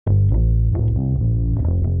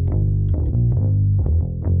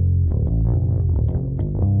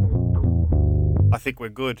think we're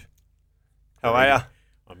good. How are ya?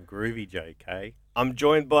 I'm groovy, JK. I'm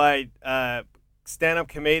joined by stand-up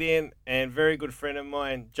comedian and very good friend of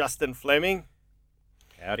mine, Damien Flemming.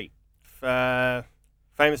 Howdy.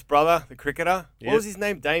 Famous brother, the cricketer. Yep. What was his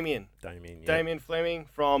name? Damien. Damien, yeah. Damien Flemming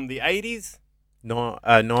from the 80s.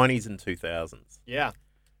 90s and 2000s. Yeah.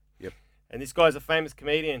 Yep. And this guy's a famous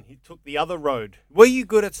comedian. He took the other road. Were you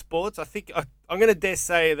good at sports? I think I'm going to dare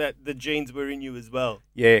say that the genes were in you as well.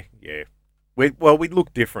 Yeah. We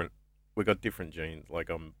look different. We got different genes.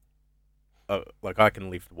 Like I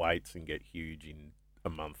can lift weights and get huge in a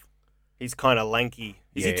month. He's kind of lanky.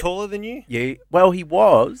 Is he taller than you? Yeah. Well, he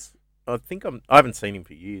was. I haven't seen him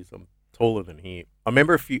for years. I'm taller than him. I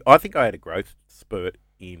remember I think I had a growth spurt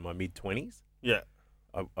in my mid-20s. Yeah.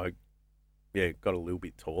 I got a little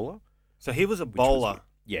bit taller. So he was a bowler.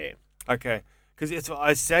 Yeah. Okay. Because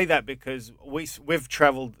I say that because we've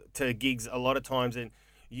travelled to gigs a lot of times, and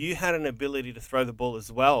you had an ability to throw the ball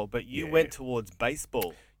as well, but you went towards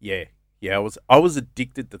baseball. Yeah. Yeah, I was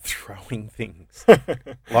addicted to throwing things.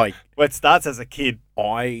 Like, well, it starts as a kid.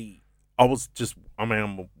 I'm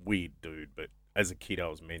a weird dude, but as a kid I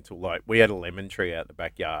was mental. Like, we had a lemon tree out the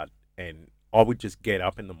backyard, and I would just get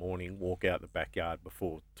up in the morning, walk out the backyard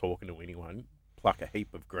before talking to anyone, pluck a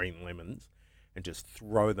heap of green lemons, and just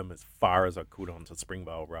throw them as far as I could onto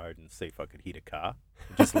Springvale Road and see if I could hit a car.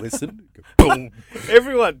 And just listen. Go, boom.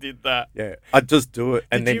 Everyone did that. Yeah, I'd just do it.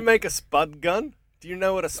 Did you make a spud gun? Do you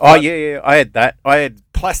know what a spud? Oh, yeah. I had that. I had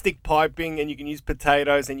plastic piping, and you can use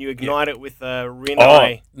potatoes, and you ignite it with a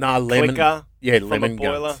Rinnai lemon clicker. Yeah, from lemon a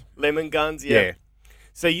boiler. guns. Lemon guns, yeah.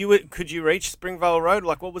 So could you reach Springvale Road?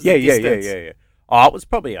 Like, what was the distance? Yeah. Oh, it was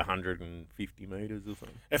probably 150 metres or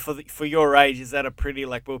something. And for your age, is that a pretty,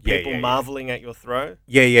 like, were people marvelling at your throw?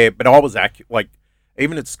 Yeah, but I was accurate. Like,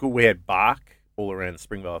 even at school, we had bark all around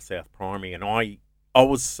Springvale South Primary, and I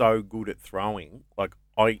was so good at throwing. Like,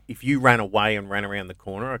 if you ran away and ran around the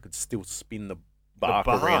corner, I could still spin the bark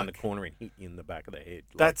around the corner and hit you in the back of the head.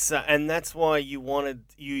 Like, that's why you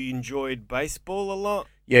enjoyed baseball a lot.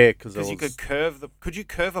 Yeah, because you could could you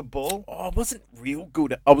curve a ball? Oh, I wasn't real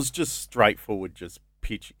good. I was just straightforward, just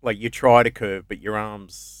pitch. Like, you try to curve, but your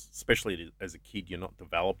arms, especially as a kid, you're not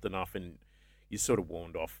developed enough, and you sort of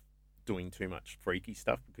warned off doing too much freaky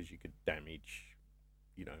stuff because you could damage,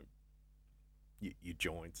 your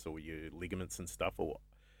joints or your ligaments and stuff, or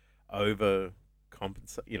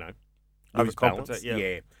overcompensate, Overcompensate,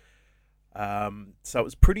 yeah. So it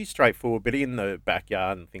was pretty straightforward, but in the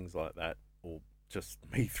backyard and things like that, or just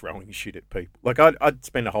me throwing shit at people. Like, I'd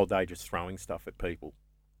spend a whole day just throwing stuff at people,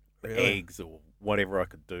 eggs or whatever I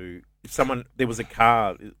could do. If there was a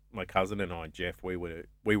car, my cousin and I, Jeff, we were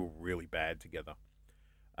really bad together.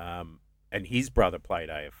 And his brother played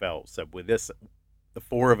AFL, so the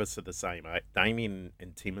four of us are the same age. Damien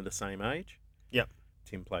and Tim are the same age. Yep.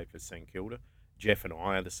 Tim played for St Kilda. Jeff and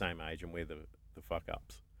I are the same age, and we're the fuck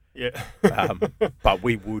ups. Yeah. But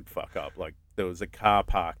we would fuck up. Like, there was a car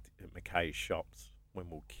parked at McKay's shops when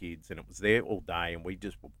we were kids, and it was there all day, and we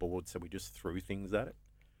just were bored, so we just threw things at it.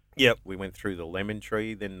 Yep. We went through the lemon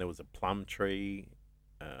tree, then there was a plum tree,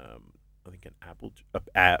 I think an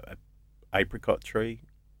apricot tree,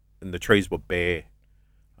 and the trees were bare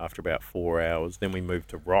after about 4 hours. Then we moved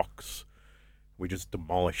to rocks. We just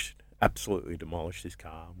absolutely demolished this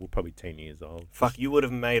car. We're probably 10 years old. Fuck, you would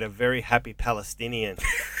have made a very happy Palestinian.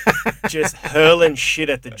 Just hurling shit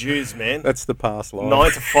at the Jews, man. That's the past life.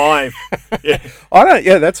 9 to 5. Yeah.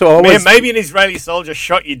 That's all I was. Man, maybe an Israeli soldier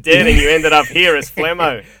shot you dead and you ended up here as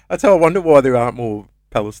Flemmo. That's how I wonder why there aren't more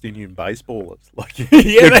Palestinian baseballers. Like,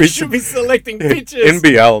 they should be selecting pitchers.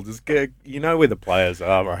 NBL, just where the players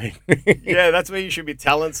are, right? Yeah, that's where you should be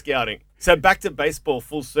talent scouting. So back to baseball,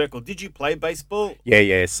 full circle. Did you play baseball?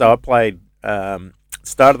 Yeah. So I played,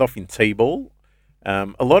 started off in T-ball.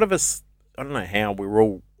 A lot of us, I don't know how,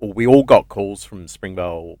 we all got calls from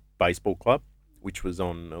Springvale Baseball Club, which was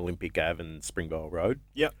on Olympic Ave and Springvale Road.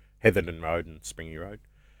 Yep. Heatherton Road and Springy Road.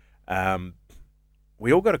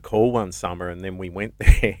 We all got a call one summer, and then we went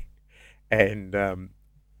there, and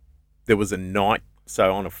there was a night.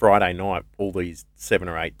 So on a Friday night, all these 7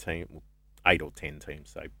 or 8 teams, 8 or 10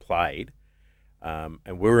 teams, they played, and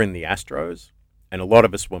we were in the Astros, and a lot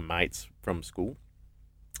of us were mates from school,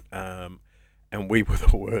 and we were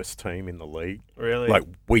the worst team in the league. Really? Like,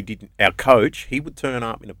 our coach, he would turn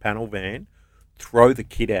up in a panel van, throw the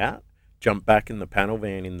kid out, jump back in the panel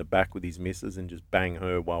van in the back with his missus, and just bang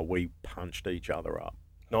her while we punched each other up.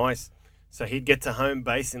 Nice. So he'd get to home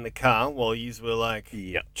base in the car while you were like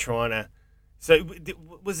trying to. So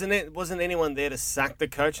wasn't anyone there to sack the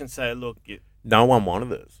coach and say, look? No one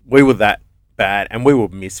wanted us. We were that bad, and we were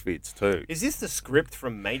misfits too. Is this the script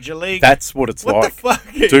from Major League? That's what it's what like, the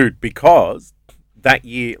fuck, dude. Because that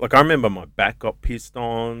year, like I remember, my back got pissed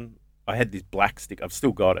on. I had this black stick. I've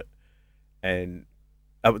still got it, and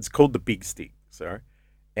it was called the big stick. Sorry,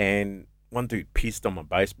 and one dude pissed on my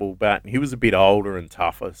baseball bat, and he was a bit older and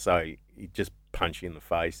tougher, so he'd just punch you in the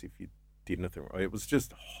face if you did anything wrong. It was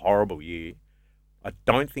just a horrible year. I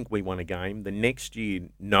don't think we won a game. The next year,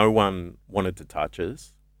 no one wanted to touch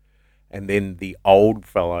us. And then the old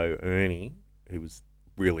fellow, Ernie, who was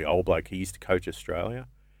really old bloke, he used to coach Australia,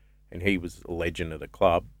 and he was a legend of the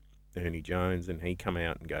club, Ernie Jones, and he come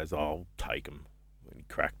out and goes, I'll take him. And he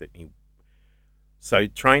cracked it. So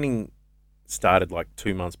training started like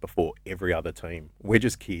 2 months before every other team. We're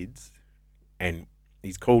just kids, and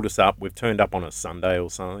he's called us up. We've turned up on a Sunday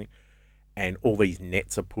or something, and all these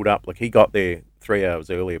nets are put up. Like he got there 3 hours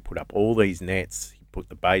earlier, put up all these nets, he put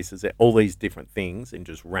the bases, all these different things, and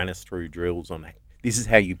just ran us through drills on this is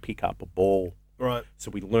how you pick up a ball. Right.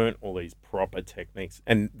 So we learnt all these proper techniques,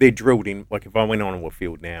 and they're drilled in. Like if I went on a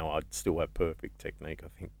field now, I'd still have perfect technique, I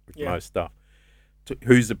think, with most stuff.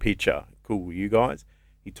 Who's the pitcher? Cool, you guys.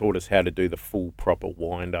 He taught us how to do the full proper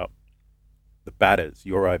wind up. The batters,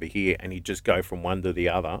 you're over here, and he'd just go from one to the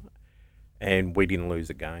other. And we didn't lose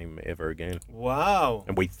a game ever again. Wow.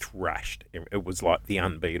 And we thrashed. It was like the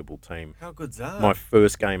unbeatable team. How good's that? My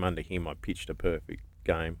first game under him, I pitched a perfect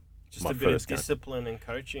game. Just a bit of discipline and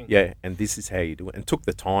coaching. Yeah, and this is how you do it. And took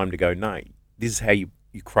the time to go, no, this is how you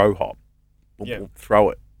crow hop. Throw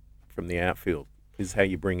it from the outfield. This is how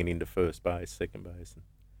you bring it into first base, second base.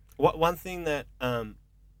 One thing that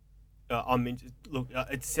I mean, look,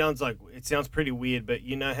 it sounds pretty weird, but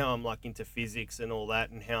you know how I'm like into physics and all that,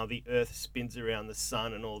 and how the Earth spins around the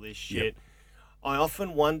sun and all this shit. Yep. I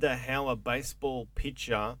often wonder how a baseball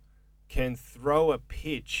pitcher can throw a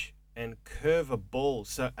pitch and curve a ball.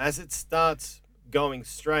 So as it starts going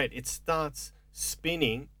straight, it starts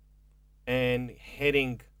spinning and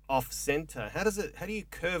heading off center. How do you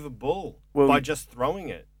curve a ball? Well, by just throwing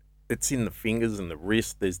it? It's in the fingers and the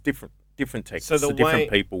wrist. There's different techniques. So different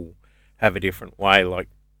people have a different way. Like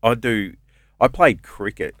I played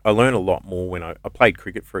cricket. I learned a lot more when I played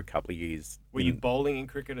cricket for a couple of years. Were you bowling in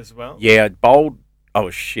cricket as well? Yeah, I bowled. I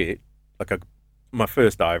was shit. Like my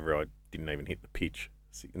first over, I didn't even hit the pitch.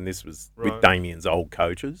 And this was with Damien's old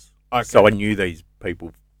coaches. Okay. So I knew these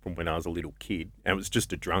people from when I was a little kid. And it was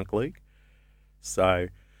just a drunk league. So,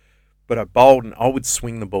 but I bowled and I would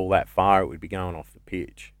swing the ball that far, it would be going off the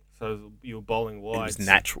pitch. So you were bowling wide. It was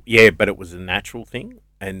natural. Yeah, but it was a natural thing.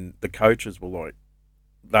 And the coaches were like,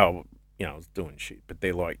 I was doing shit, but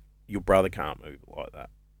they're like, your brother can't move like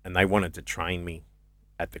that. And they wanted to train me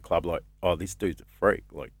at the club like, oh, this dude's a freak.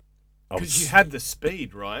 Like, because you had the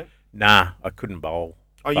speed, right? Nah, I couldn't bowl.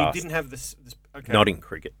 Oh, fast. You didn't have this. Okay. Not in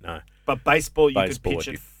cricket, no. But baseball, you could pitch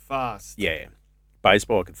it fast. Yeah.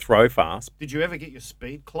 Baseball, I could throw fast. Did you ever get your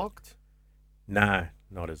speed clocked? No,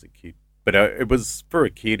 not as a kid. But it was, for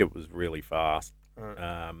a kid, it was really fast.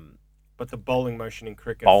 Right. But the bowling motion in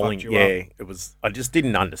cricket fucked you up. It was. I just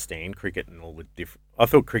didn't understand cricket and all the different. I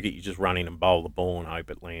thought cricket, you just run in and bowl the ball and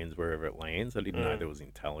hope it lands wherever it lands. I didn't know there was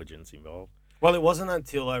intelligence involved. Well, it wasn't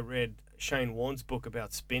until I read Shane Warne's book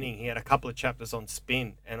about spinning. He had a couple of chapters on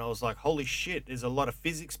spin, and I was like, holy shit, there's a lot of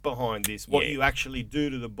physics behind this, what you actually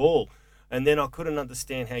do to the ball. And then I couldn't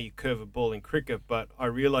understand how you curve a ball in cricket, but I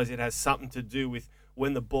realized it has something to do with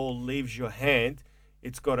when the ball leaves your hand,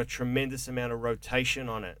 it's got a tremendous amount of rotation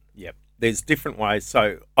on it. Yep. There's different ways.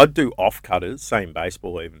 So I'd do off cutters, same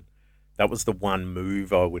baseball even. That was the one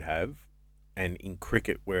move I would have. And in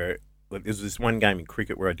cricket, where like, there's this one game in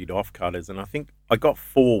cricket where I did off cutters, and I think I got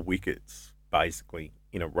 4 wickets basically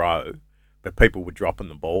in a row, but people were dropping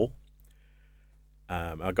the ball.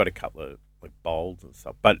 I got a couple of like bowls and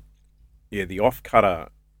stuff, but yeah, the off cutter,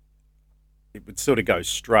 it would sort of go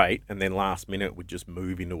straight, and then last minute it would just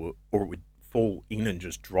move into it, or it would fall in and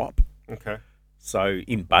just drop. Okay. So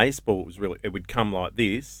in baseball, it would come like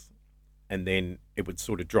this, and then it would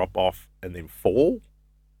sort of drop off and then fall.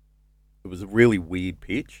 It was a really weird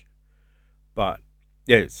pitch, but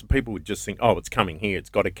yeah, so people would just think, oh, it's coming here. It's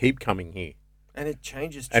got to keep coming here. And it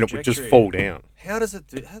changes trajectory. And it would just fall down. How does it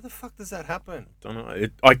do? How the fuck does that happen? Don't know.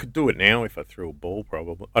 I could do it now if I threw a ball,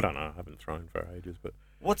 probably. I don't know. I haven't thrown for ages, but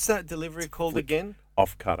what's that delivery called again?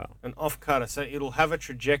 Off cutter. An off cutter. So it'll have a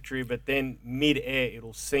trajectory, but then mid-air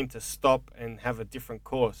it'll seem to stop and have a different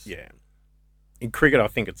course. Yeah. In cricket, I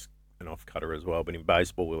think it's an off cutter as well, but in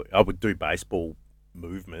baseball, I would do baseball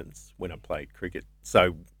movements when I played cricket.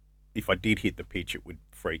 So if I did hit the pitch, it would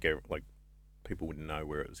freak out. Like people wouldn't know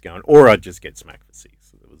where it was going, or I'd just get smacked for 6.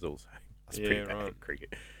 So it was also pretty bad at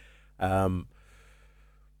cricket.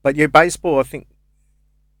 But yeah, baseball, I think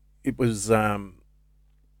it was.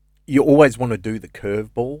 You always want to do the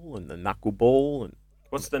curveball and the knuckleball, and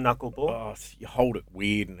What's the knuckleball? you hold it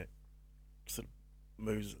weird and it sort of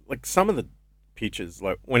moves. Like some of the pitches,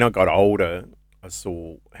 like when I got older, I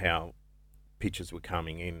saw how pitches were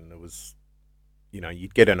coming in. It was,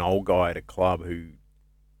 you'd get an old guy at a club who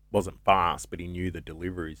wasn't fast, but he knew the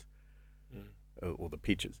deliveries or the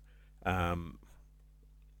pitches.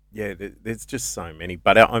 Yeah, there's just so many.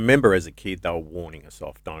 But I remember as a kid, they were warning us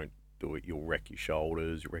off, don't do it, you'll wreck your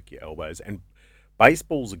shoulders, you'll wreck your elbows. And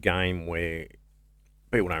baseball's a game where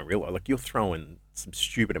people don't realize, like, you're throwing some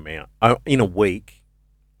stupid amount in a week.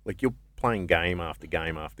 Like, you're playing game after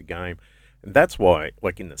game after game. And that's why,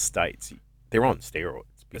 like, in the States, they're on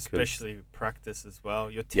steroids. Especially practice as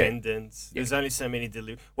well. Your tendons. There's only so many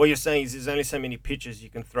what you're saying is there's only so many pitches you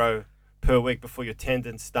can throw per week before your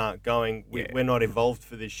tendons start going. We're not evolved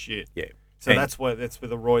for this shit. Yeah. So that's where the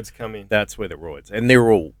roids come in. That's where the roids. And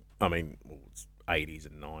they're all, it's 80s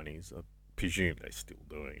and 90s. I presume they're still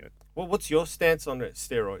doing it. Well, what's your stance on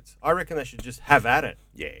steroids? I reckon they should just have at it.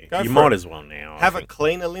 Yeah. You might as well now. Have a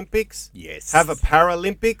clean Olympics. Yes. Have a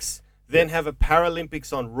Paralympics. Then have a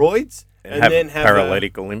Paralympics on roids. And have then have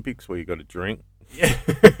paralytic Olympics where you got to drink. Yeah,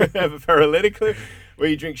 have a paralytic where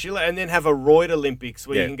you drink Schiller, and then have a roid Olympics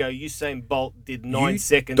where you can go, Usain Bolt did 9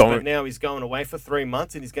 seconds, but now he's going away for 3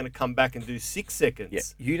 months and he's going to come back and do 6 seconds. Yeah,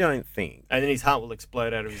 you don't think. And then his heart will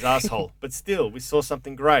explode out of his asshole. But still, we saw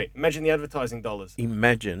something great. Imagine the advertising dollars.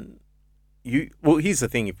 Imagine well, here's the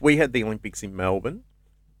thing. If we had the Olympics in Melbourne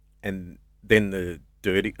and then the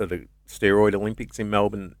steroid Olympics in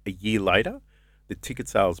Melbourne a year later, the ticket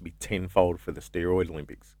sales would be tenfold for the steroid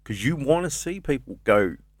Olympics, because you want to see people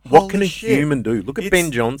go, what can a human do? Look at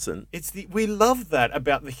Ben Johnson. We love that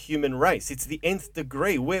about the human race. It's the nth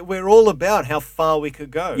degree. We're all about how far we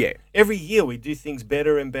could go. Yeah. Every year we do things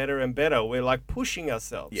better and better and better. We're like pushing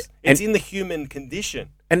ourselves. Yeah. It's in the human condition.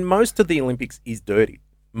 And most of the Olympics is dirty.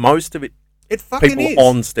 Most of it fucking people is.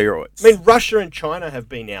 On steroids. I mean, Russia and China have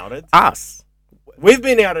been outed. Us. We've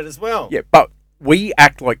been outed as well. Yeah, but we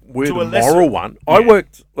act like we're the moral one. Yeah. I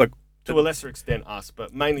worked to a lesser extent us,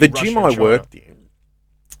 but mainly the Russia gym and I China. worked in,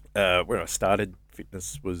 where I started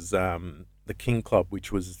fitness, was the King Club,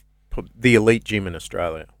 which was the elite gym in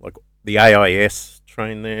Australia. Like the AIS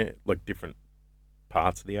trained there, like different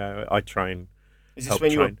parts of the AIS. I trained. Is this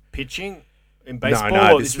when you were pitching in baseball?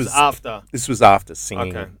 No, or this was after. This was after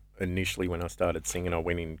singing. Okay. Initially, when I started singing, I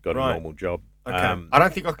went in and got a normal job. Okay. I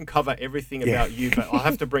don't think I can cover everything about you, but I'll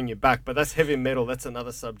have to bring you back. But that's heavy metal. That's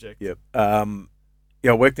another subject. Yep.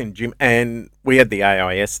 I worked in gym, and we had the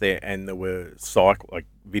AIS there, and there were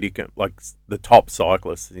the top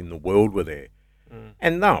cyclists in the world were there,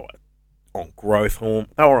 and they were on growth hormone.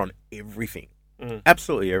 They were on everything,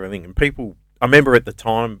 absolutely everything. And people, I remember at the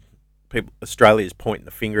time, Australia's pointing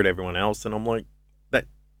the finger at everyone else, and I'm like,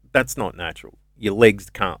 that's not natural. Your legs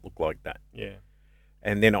can't look like that. Yeah.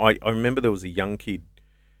 And then I remember there was a young kid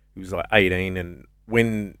who was like 18, and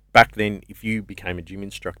back then, if you became a gym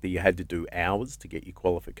instructor, you had to do hours to get your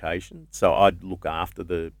qualification. So I'd look after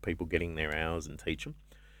the people getting their hours and teach them.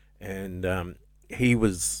 And he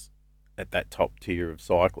was at that top tier of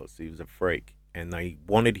cyclists. He was a freak. And they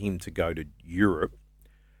wanted him to go to Europe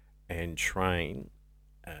and train.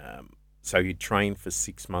 So he'd train for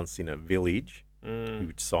 6 months in a village. He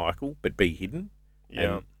would cycle, but be hidden.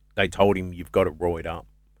 Yeah. And they told him, you've got to roid up.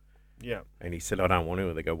 Yeah. And he said, I don't want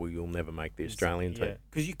to. They go, well, you'll never make the Australian team.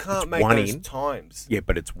 Because you can't make those times. Yeah,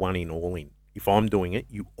 but it's 1 in, all in. If I'm doing it,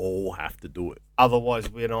 you all have to do it. Otherwise,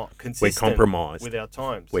 we're not consistent. We're compromised with our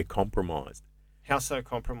times. We're compromised. How so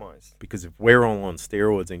compromised? Because if we're all on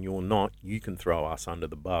steroids and you're not, you can throw us under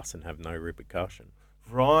the bus and have no repercussion.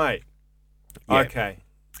 Right. Yeah. Okay.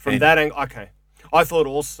 From that angle, okay. I thought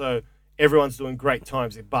also everyone's doing great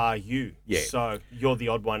times bar you. Yeah. So you're the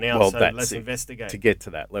odd one out, well, so let's investigate. To get to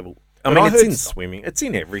that level. I mean, it's in swimming. It's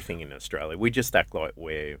in everything in Australia. We just act like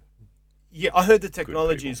we're... Yeah, I heard the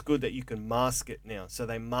technology is good that you can mask it now. So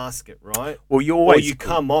they mask it, right? Well, you always... Or you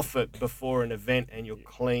come off it before an event and you're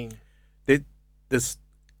clean. I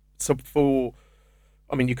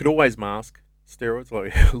mean, you could always mask steroids.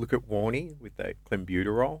 Like, look at Warney with that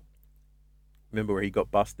clenbuterol. Remember where he got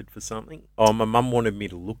busted for something? Oh, my mum wanted me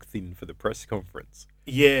to look thin for the press conference.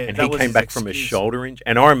 Yeah, and he came back from a shoulder injury.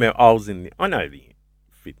 And I remember I know the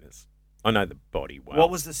fitness. I know the body well.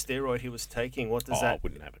 What was the steroid he was taking? What does that... I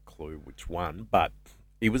wouldn't have a clue which one, but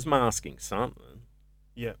he was masking something.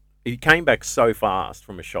 Yeah. He came back so fast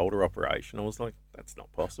from a shoulder operation. I was like, that's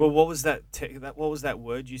not possible. Well, what was that what was that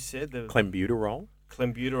word you said? Clenbuterol.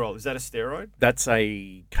 Clenbuterol. Is that a steroid? That's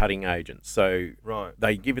a cutting agent. So right.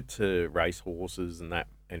 they give it to race horses and that,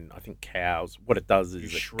 and I think cows. What it does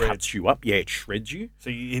is it cuts you up. Yeah, it shreds you. So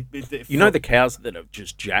you know the cows that are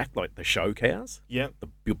just jacked, like the show cows. Yeah.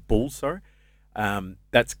 The bulls, sorry.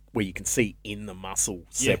 That's where you can see in the muscle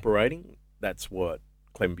separating. That's what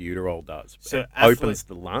clenbuterol does. So it opens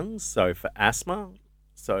the lungs. So for asthma,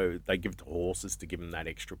 so they give it to horses to give them that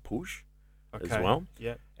extra push as well.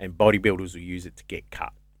 Yeah. And bodybuilders will use it to get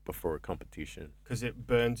cut before a competition because it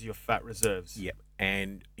burns your fat reserves. Yeah,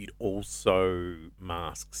 and it also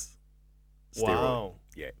masks steroid. Wow.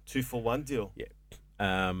 Yeah, 2-for-1 deal. Yeah.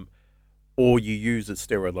 Or you use a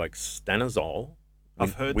steroid like stanozol.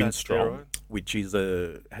 I've heard that steroid, which is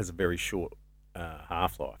has a very short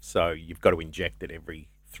half-life. So you've got to inject it every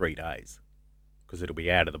 3 days because it'll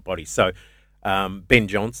be out of the body. So Ben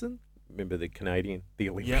Johnson, remember the Canadian, the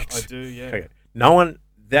Olympics? Yeah, I do, yeah. Okay. No one,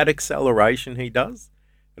 that acceleration he does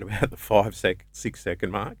at about the 6 second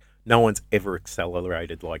mark, no one's ever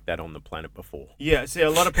accelerated like that on the planet before. Yeah, see, a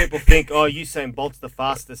lot of people think, oh, Usain Bolt's the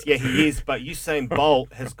fastest. Yeah, he is, but Usain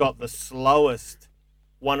Bolt has got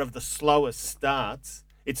one of the slowest starts.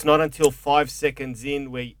 It's not until 4 seconds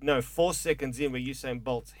in where Usain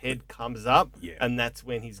Bolt's head comes up, and that's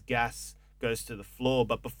when his gas goes to the floor.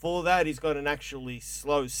 But before that, he's got an actually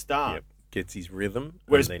slow start. Yep, gets his rhythm.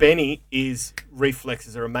 Whereas Benny, his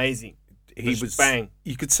reflexes are amazing. He was bang.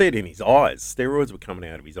 You could see it in his eyes. Steroids were coming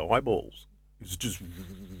out of his eyeballs. It was just.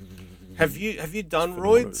 Have you done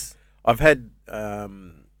roids? I've had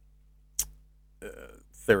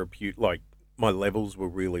therapeutic. Like my levels were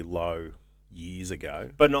really low years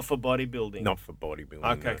ago, but not for bodybuilding. Not for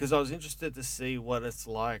bodybuilding. Okay, because I was interested to see what it's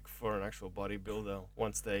like for an actual bodybuilder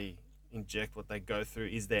once they inject what they go through.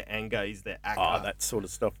 Is there anger? Is there acca? Oh, that sort of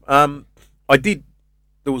stuff. I did.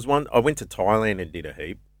 There was one. I went to Thailand and did a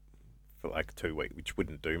heap for like 2 weeks, which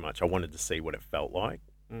wouldn't do much. I wanted to see what it felt like,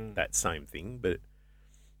 that same thing, but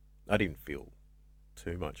I didn't feel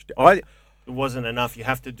too much. It wasn't enough. You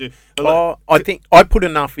have to do. I think I put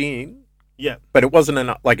enough in. Yeah, but it wasn't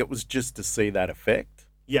enough. Like it was just to see that effect.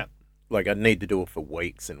 Yeah, like I'd need to do it for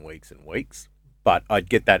weeks and weeks and weeks, but I'd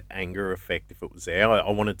get that anger effect if it was there.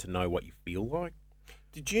 I wanted to know what you feel like.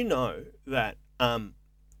 Did you know that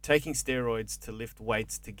taking steroids to lift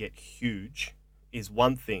weights to get huge is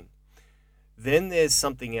one thing? Then there's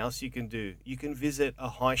something else you can do. You can visit a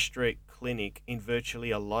high street clinic in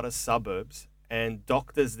virtually a lot of suburbs, and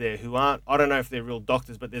doctors there who aren't, I don't know if they're real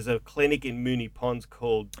doctors, but there's a clinic in Moonee Ponds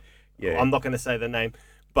called, I'm not going to say the name,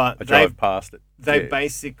 but I drove past it. They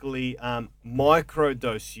basically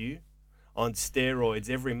microdose you on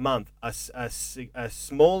steroids every month, a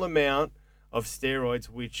small amount of steroids,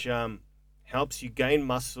 which helps you gain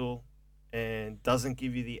muscle and doesn't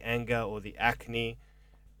give you the anger or the acne,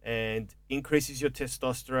 and increases your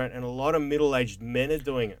testosterone. And a lot of middle-aged men are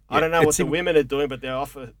doing it. I don't know what the women are doing, but they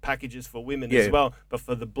offer packages for women as well. But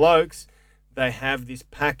for the blokes, they have this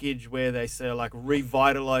package where they say, like,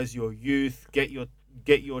 revitalize your youth, get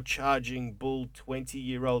your charging bull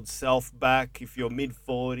 20-year-old self back. If you're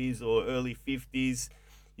mid-40s or early 50s,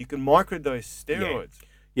 you can microdose steroids.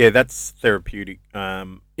 Yeah, that's therapeutic.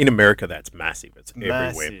 In America, that's massive. It's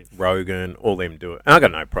everywhere. Massive. Rogan, all them do it. And I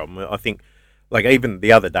got no problem. I think, like, even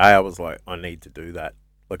the other day, I was like, I need to do that.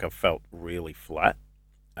 Like, I felt really flat.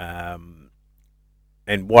 And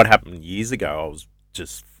what happened years ago,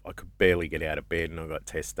 I could barely get out of bed, and I got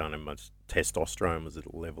tests done, and my testosterone was at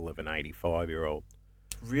a level of an 85-year-old.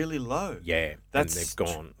 Really low. Yeah, and they've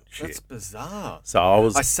gone. Shit. That's bizarre. So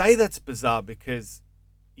I say that's bizarre because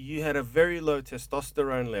you had a very low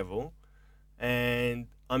testosterone level, and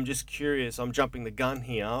I'm just curious. I'm jumping the gun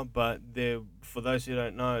here, but for those who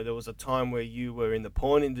don't know, there was a time where you were in the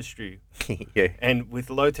porn industry. Yeah. And with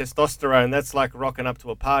low testosterone, that's like rocking up to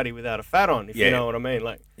a party without a fat on, if you know what I mean.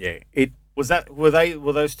 Like, yeah,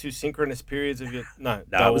 were those two synchronous periods of your? No,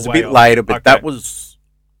 it was a bit later, but that was.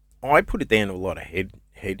 I put it down to a lot of head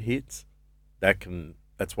hits.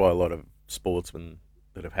 That's why a lot of sportsmen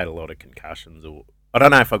that have had a lot of concussions, or I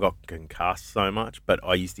don't know if I got concussed so much, but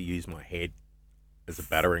I used to use my head as a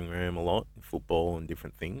battering ram a lot in football and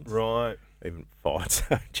different things. Right. Even fights.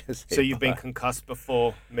 So you've been concussed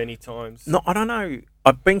before many times? No, I don't know.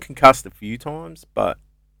 I've been concussed a few times, but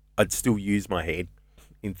I'd still use my head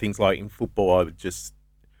in things like in football.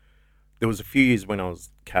 There was a few years when I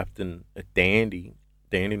was captain at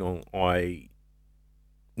Dandenong,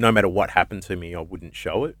 no matter what happened to me, I wouldn't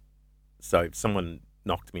show it. So if someone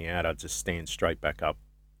knocked me out, I'd just stand straight back up.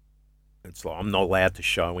 It's like I'm not allowed to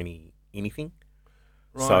show anything.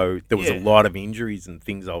 Right. So there was a lot of injuries and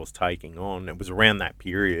things I was taking on. It was around that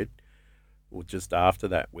period, or just after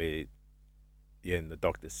that, where, and the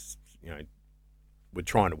doctors, were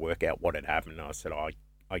trying to work out what had happened. And I said,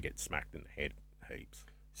 I get smacked in the head heaps.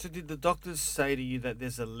 So did the doctors say to you that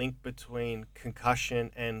there's a link between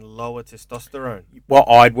concussion and lower testosterone? Well,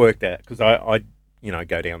 I'd worked out because I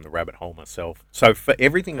go down the rabbit hole myself. So for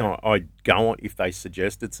everything I'd go on, if they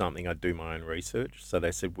suggested something, I'd do my own research. So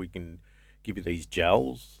they said, we can give you these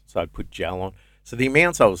gels. So I'd put gel on. So the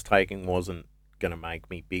amounts I was taking wasn't going to make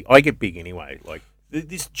me big. I get big anyway. Like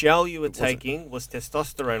This gel you were taking was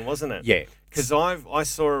testosterone, wasn't it? Yeah. Because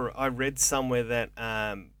I read somewhere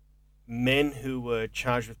that men who were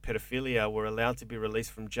charged with pedophilia were allowed to be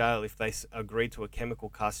released from jail if they agreed to a chemical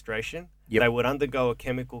castration. Yep. They would undergo a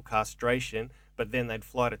chemical castration, but then they'd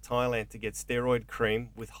fly to Thailand to get steroid cream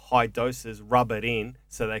with high doses, rub it in,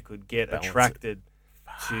 so they could get Balance attracted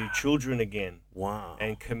to children again. Wow.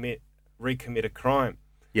 And recommit a crime.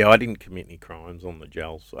 Yeah, I didn't commit any crimes on the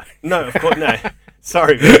gel. So No, of course, no.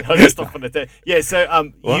 Sorry, man. I just off on the day. Yeah, so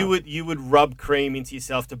Wow. you would rub cream into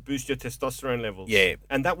yourself to boost your testosterone levels. Yeah.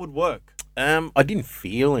 And that would work. I didn't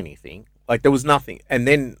feel anything. Like there was nothing. And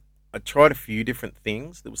then I tried a few different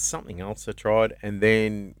things. There was something else I tried, and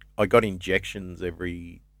then I got injections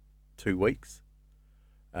every 2 weeks.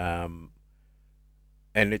 And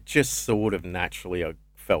it just sort of naturally I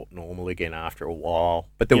felt normal again after a while.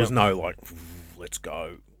 But there was no like, let's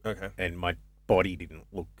go. Okay. And my body didn't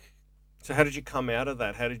look. So how did you come out of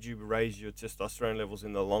that? How did you raise your testosterone levels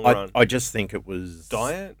in the long run? I just think it was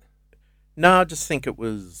Diet? No, I just think it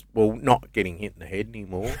was not getting hit in the head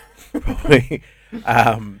anymore, probably.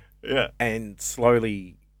 Yeah. And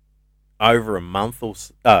slowly, over a month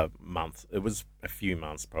it was a few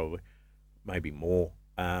months probably, maybe more.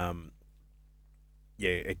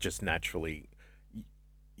 It just naturally,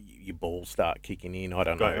 your balls start kicking in. I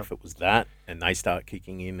don't know if it was that, and they start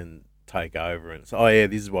kicking in and take over, and so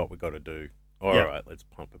this is what we got to do. All right, let's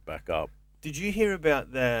pump it back up. Did you hear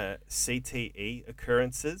about the CTE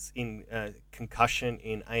occurrences in concussion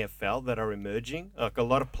in AFL that are emerging? Like a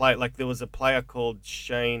lot of there was a player called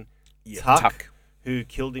Shane Tuck who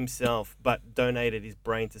killed himself but donated his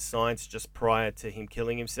brain to science just prior to him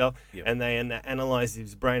killing himself. Yep. And they analysed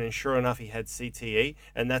his brain, and sure enough, he had CTE,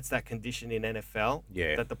 and that's that condition in NFL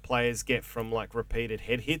that the players get from like repeated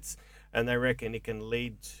head hits, and they reckon it can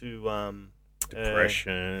lead to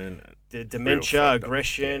depression, dementia,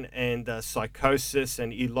 aggression, and psychosis,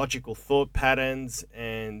 and illogical thought patterns,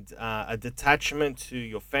 and a detachment to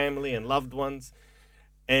your family and loved ones.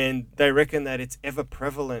 And they reckon that it's ever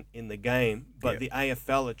prevalent in the game, but the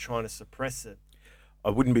AFL are trying to suppress it. I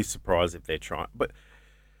wouldn't be surprised if they're trying. But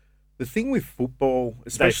the thing with football,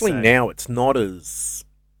 especially now, it's not as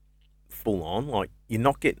full on. Like, you're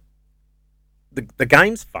not getting... The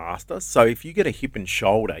game's faster, so if you get a hip and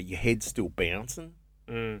shoulder, your head's still bouncing.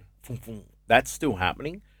 That's still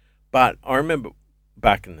happening. But I remember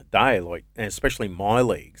back in the day, like, and especially my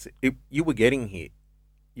leagues, you were getting hit.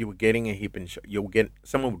 You were getting a hip and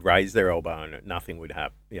someone would raise their elbow and nothing would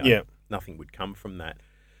happen. Nothing would come from that.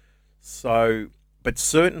 So, but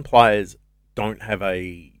certain players don't have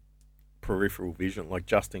a peripheral vision, like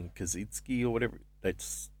Justin Kaczynski or whatever.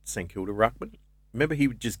 That's St Kilda ruckman. Remember,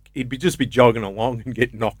 he'd just be jogging along and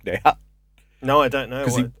get knocked out. No, I don't know.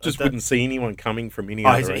 Because he just wouldn't see anyone coming from any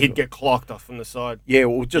other angle. He'd get clocked off from the side. Yeah,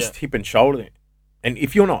 or just hip and shoulder. And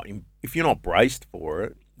if you're not braced for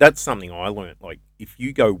it, that's something I learned. Like, if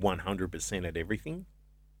you go 100% at everything,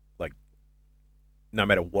 like, no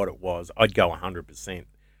matter what it was, I'd go 100%.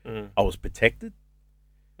 I was protected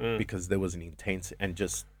because there was an intense and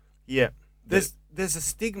just... Yeah. There's a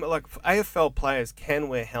stigma. Like, AFL players can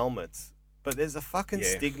wear helmets, but there's a fucking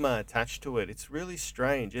stigma attached to it. It's really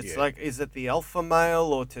strange. It's like, is it the alpha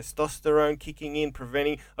male or testosterone kicking in,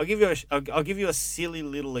 preventing? I'll give you a silly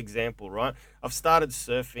little example, right? I've started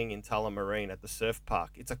surfing in Tullamarine at the surf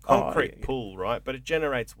park. It's a concrete pool, right? But it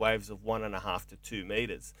generates waves of 1.5 to 2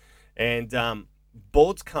 meters, and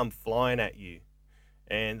boards come flying at you.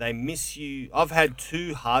 And they miss you. I've had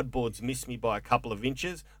 2 hardboards miss me by a couple of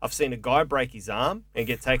inches. I've seen a guy break his arm and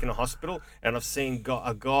get taken to hospital. And I've seen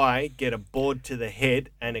a guy get a board to the head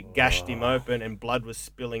and it gashed him open and blood was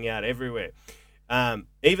spilling out everywhere.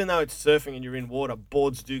 Even though it's surfing and you're in water,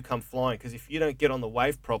 boards do come flying. Because if you don't get on the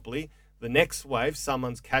wave properly, the next wave,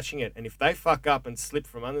 someone's catching it. And if they fuck up and slip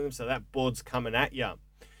from under them, so that board's coming at you.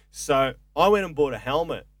 So I went and bought a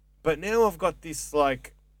helmet. But now I've got this,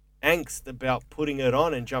 like... angst about putting it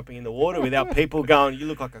on and jumping in the water without people going, you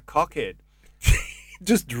look like a cockhead.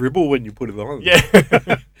 Just dribble when you put it on. Yeah.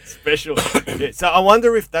 Special. Yeah. So I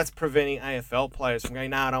wonder if that's preventing AFL players from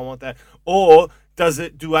going, I don't want that. Or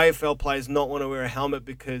do AFL players not want to wear a helmet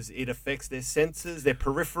because it affects their senses, their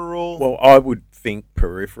peripheral? Well, I would think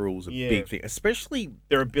peripheral's a big thing, especially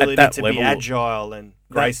their ability to be agile and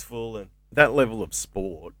graceful. that level of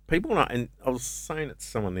sport, people not. And I was saying it to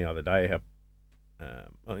someone the other day. How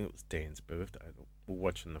I think it was Dan's birthday. We're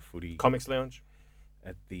watching the footy Comics Lounge.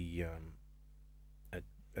 at the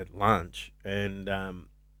at lunch, and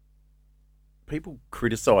people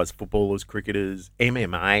criticise footballers, cricketers,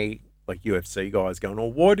 MMA, like UFC guys, going, "Oh,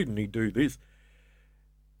 why didn't he do this?"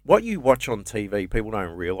 What you watch on TV, people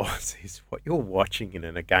don't realise is what you're watching in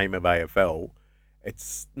a game of AFL.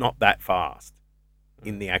 It's not that fast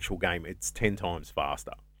in the actual game. It's 10 times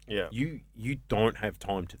faster. Yeah. You don't have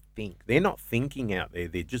time to think. They're not thinking out there.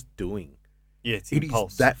 They're just doing. Yeah, it's It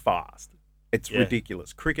impulse. is that fast. It's Yeah.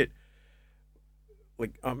 ridiculous. Cricket,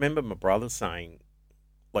 like, I remember my brother saying,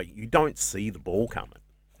 like, you don't see the ball coming.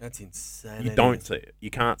 That's insane. You don't see it. You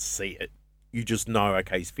can't see it. You just know,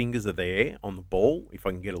 okay, his fingers are there on the ball, if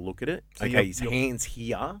I can get a look at it. So okay, his hand's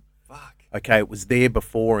here. Fuck. Okay, it was there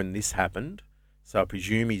before and this happened. So I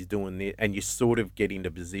presume he's doing this. And you sort of get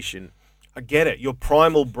into position. I get it. Your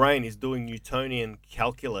primal brain is doing Newtonian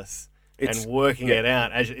calculus and working it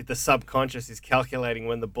out. As the subconscious is calculating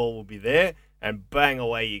when the ball will be there, and bang,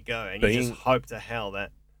 away you go. And you just hope to hell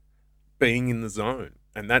that. Being in the zone.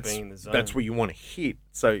 And that's Being in the zone. that's where you want to hit.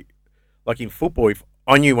 So, like in football, if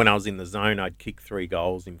I knew when I was in the zone, I'd kick 3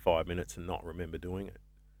 goals in 5 minutes and not remember doing it.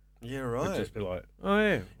 Yeah, I'd right. just be like, oh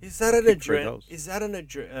yeah. Is that an Kick 3 goals. Is that an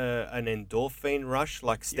endorphin rush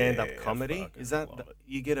like stand-up Yeah, comedy? fucking Is that love it.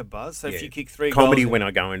 you get a buzz? So if Yeah. you kick 3 Comedy goals, when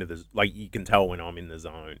I go into the, like, you can tell when I'm in the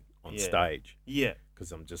zone on Yeah. stage yeah,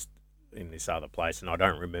 because I'm just in this other place and I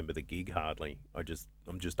don't remember the gig hardly.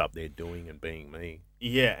 I'm just up there doing and being me.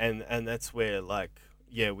 yeah, and that's where like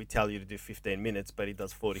we tell you to do 15 minutes, but he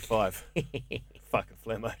does 45. Fucking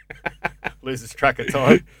Flemmo loses track of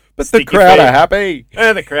time. But Sticky the crowd feet. are happy.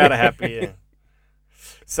 The crowd are happy. Yeah.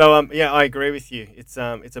 So I agree with you. It's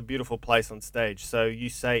a beautiful place on stage. So you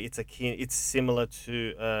say it's similar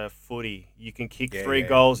to footy. You can kick 3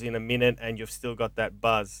 goals in a minute, and you've still got that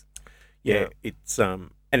buzz. Yeah, it's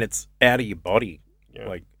and it's out of your body. Yeah.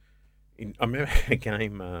 Like, I remember a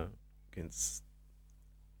game against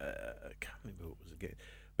I can't remember what it was again,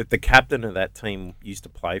 but the captain of that team used to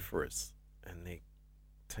play for us, and their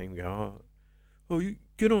team go, "Oh, you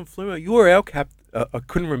get on, Flemmo. You're our captain." I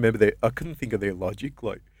couldn't remember their. I couldn't think of their logic.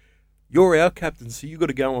 Like, you're our captain, so you got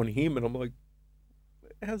to go on him, and I'm like,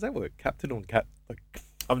 how's that work? Captain on cap? Like,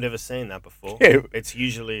 I've never seen that before. Yeah. It's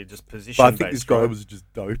usually just position but I think based. this guy right? was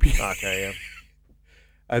just dopey. Okay, yeah.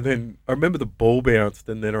 And then I remember the ball bounced,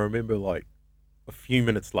 and then I remember like a few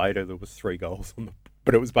minutes later there was 3 goals on the.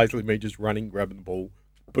 But it was basically me just running, grabbing the ball,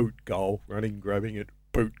 boot, goal, running, grabbing it,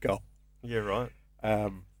 boot, goal. Yeah, right. I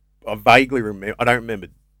vaguely remember. I don't remember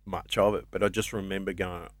much of it, but I just remember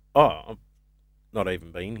going, "Oh, I've not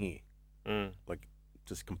even been here." Like,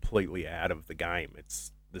 just completely out of the game.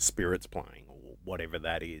 It's the spirits playing, or whatever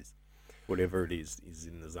that is. Whatever it is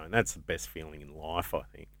in the zone. That's the best feeling in life, I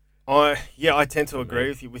think. I tend to agree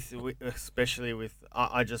with you, especially with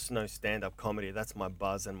I just know stand-up comedy. That's my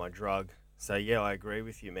buzz and my drug. So yeah, I agree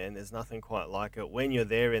with you, man. There's nothing quite like it. When you're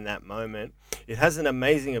there in that moment, it has an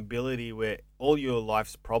amazing ability where all your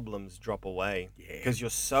life's problems drop away because you're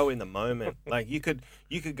so in the moment. Like you could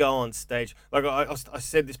go on stage. Like I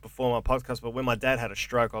said this before on my podcast, but when my dad had a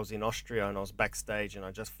stroke, I was in Austria and I was backstage and I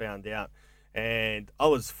just found out. And I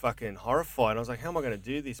was fucking horrified. I was like, how am I going to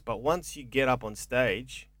do this? But once you get up on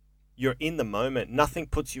stage, you're in the moment. Nothing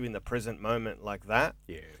puts you in the present moment like that.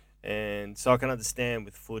 Yeah. And so I can understand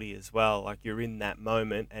with footy as well. Like you're in that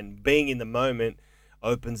moment, and being in the moment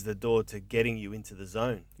opens the door to getting you into the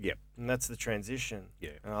zone. Yep. And that's the transition.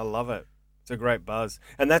 Yeah. And I love it. It's a great buzz.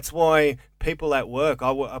 And that's why people at work,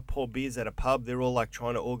 I pour beers at a pub, they're all like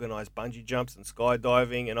trying to organise bungee jumps and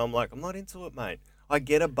skydiving. And I'm like, I'm not into it, mate. I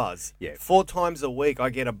get a buzz. Yeah. 4 times a week,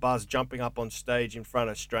 I get a buzz jumping up on stage in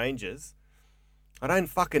front of strangers. I don't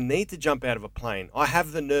fucking need to jump out of a plane. I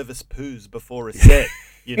have the nervous poos before a set.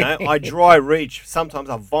 You know, I dry reach. Sometimes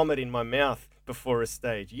I vomit in my mouth before a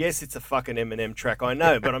stage. Yes, it's a fucking Eminem track, I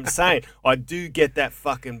know, but I'm saying I do get that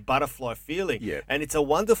fucking butterfly feeling. Yeah. And it's a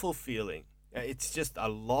wonderful feeling. It's just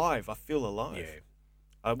alive. I feel alive. Yeah.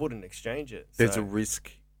 I wouldn't exchange it. There's a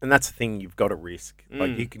risk. And that's the thing, you've got to risk.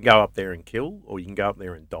 Like, you can go up there and kill, or you can go up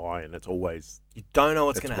there and die, and it's always... You don't know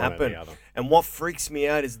what's going to one or the happen. other. And what freaks me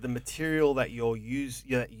out is the material that you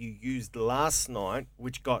used last night,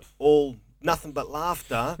 which got all nothing but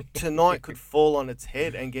laughter, tonight could fall on its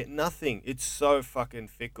head and get nothing. It's so fucking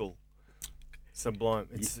fickle. Sublime.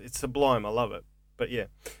 It's sublime. I love it. But yeah.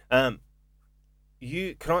 Can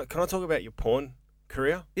I talk about your porn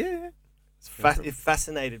career? Yeah. It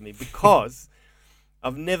fascinated me because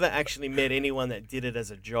I've never actually met anyone that did it as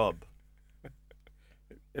a job.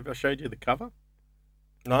 Have I showed you the cover?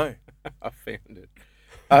 No. I found it.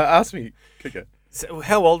 Ask me, Kicker. So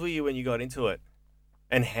how old were you when you got into it?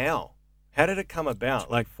 And how? How did it come about?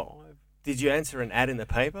 25. Did you answer an ad in the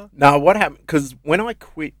paper? No, what happened? Because when I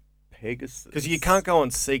quit Pegasus... Because you can't go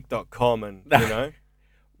on seek.com and,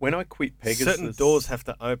 When I quit Pegasus... certain doors have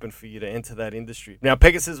to open for you to enter that industry. Now,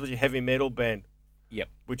 Pegasus was your heavy metal band. Yep.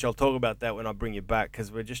 Which I'll talk about that when I bring you back,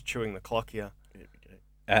 because we're just chewing the clock here.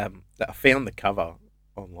 I found the cover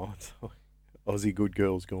online. Aussie Good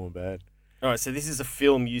Girls Gone Bad. All right, so this is a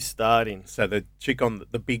film you starred in. So the chick on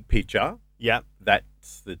the big picture... Yep.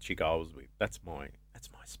 That's the chick I was with. That's my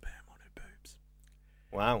sperm on her boobs.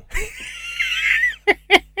 Wow.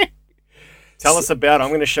 Tell us about it. I'm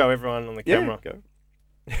going to show everyone on the camera. Go.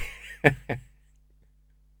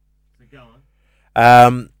 So go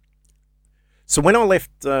on. So when I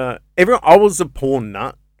left, I was a porn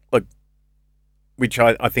nut, which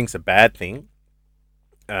I think's a bad thing.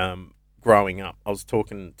 Growing up, I was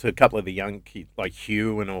talking to a couple of the young kids, like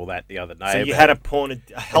Hugh and all that, the other day. So you had a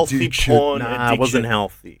healthy porn addiction? It wasn't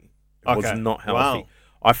healthy. It was not healthy. Wow.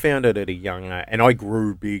 I found it at a young age, and I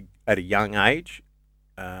grew big at a young age.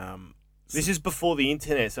 This is before the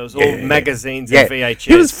internet, so it was all magazines and VHS.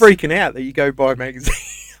 He was freaking out that you go buy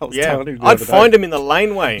magazines. I was telling him I'd find him in the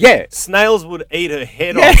laneway. Yeah. Snails would eat her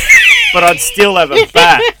head off, but I'd still have a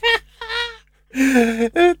bat.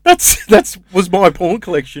 That's was my porn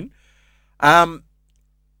collection.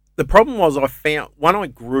 The problem was I found when I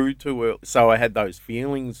grew too early, so I had those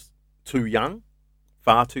feelings too young,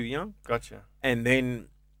 far too young. Gotcha. And then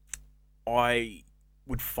I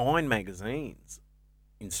would find magazines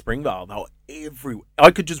in Springvale. They were everywhere. I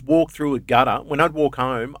could just walk through a gutter. When I'd walk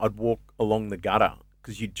home, I'd walk along the gutter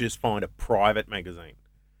because you'd just find a private magazine,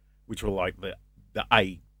 which were like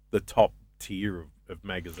the top tier of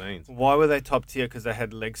magazines. Why were they top tier? Because they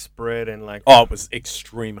had legs spread and like... Oh, it was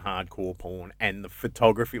extreme hardcore porn. And the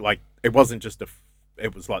photography, it wasn't just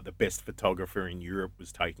it was like the best photographer in Europe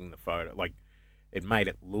was taking the photo. Like, it made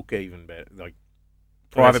it look even better. Like,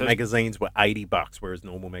 private magazines were $80, whereas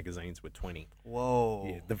normal magazines were $20. Whoa.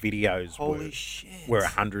 Yeah, the videos were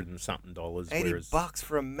 $100 and something. $80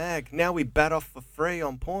 for a mag. Now we bat off for free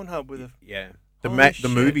on Pornhub with a... Yeah. The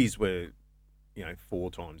movies were... 4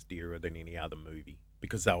 times dearer than any other movie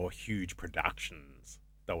because they were huge productions.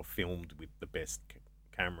 They were filmed with the best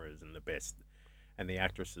cameras and the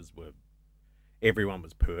actresses everyone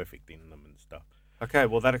was perfect in them and stuff. Okay,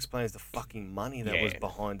 well that explains the fucking money that was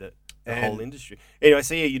behind it, the whole industry. Anyway,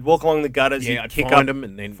 so you'd walk along the gutters, I'd find them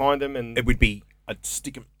and then find them, and it would be I'd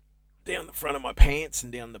stick them down the front of my pants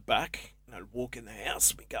and down the back, and I'd walk in the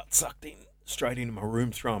house, my gut sucked in straight into my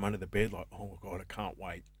room, throw them under the bed, like, oh my God, I can't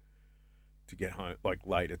wait to get home, like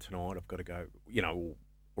later tonight I've got to go,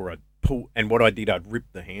 or I'd pull, and what I did, I'd rip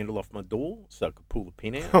the handle off my door so I could pull the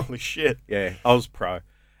pin out. Holy shit. Yeah, I was pro.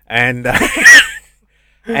 And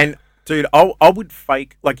and dude, I would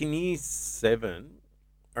fake, like in year 7,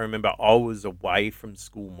 I remember I was away from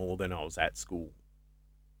school more than I was at school,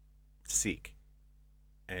 sick,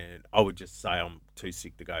 and I would just say I'm too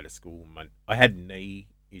sick to go to school. I had knee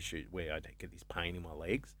issues where I'd get this pain in my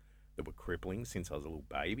legs that were crippling since I was a little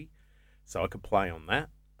baby. So I could play on that,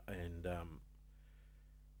 and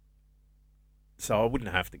so I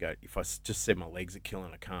wouldn't have to go. If I just said my legs are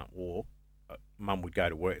killing, I can't walk, Mum would go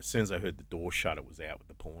to work. As soon as I heard the door shut, it was out with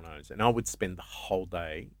the pornos, and I would spend the whole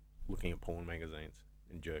day looking at porn magazines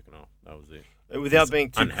and jerking off. That was it. Without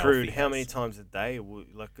being too crude, how many times a day?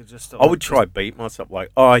 I would try beat myself.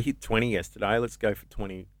 Like, I hit 20 yesterday. Let's go for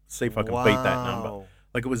 20. See if I can beat that number.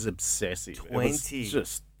 Like, it was obsessive. 20. It was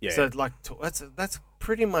just, yeah. So that's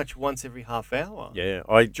pretty much once every half hour. Yeah.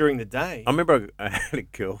 During the day. I remember I had a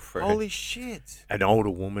girlfriend. Holy shit. An older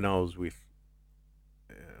woman I was with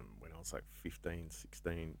when I was like 15,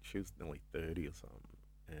 16. She was nearly 30 or something.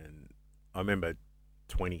 And I remember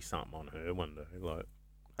 20-something on her one day. Like,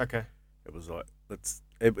 okay. It was like,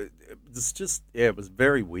 it was just, it was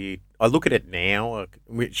very weird. I look at it now,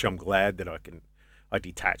 which I'm glad that I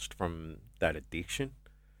detached from that addiction.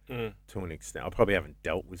 To an extent. I probably haven't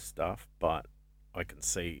dealt with stuff, but I can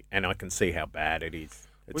see how bad it is.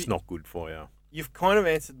 It's not good for you. You've kind of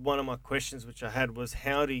answered one of my questions, which I had, was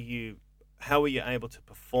how were you able to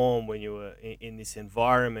perform when you were in this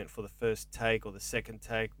environment for the first take or the second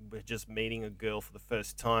take, just meeting a girl for the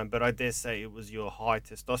first time? But I dare say it was your high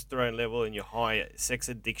testosterone level and your high sex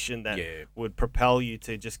addiction that would propel you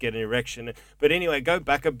to just get an erection. But anyway, go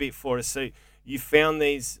back a bit for us. So you found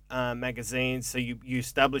these magazines, so you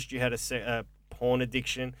established you had a porn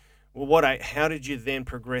addiction. Well, how did you then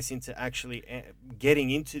progress into actually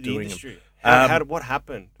getting into the industry? What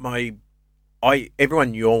happened?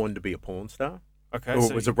 Everyone knew I wanted to be a porn star. Okay, or so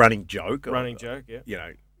it was a running joke. running joke, yeah. You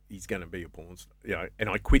know, he's going to be a porn star. You know, and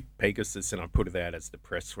I quit Pegasus and I put it out as the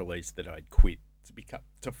press release that I'd quit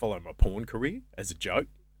to follow my porn career as a joke.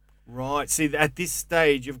 Right. See, at this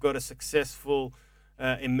stage, you've got a successful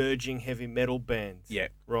emerging heavy metal band. Yeah.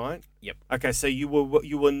 Right. Yep. Okay, so you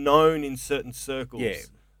were known in certain circles. Yeah.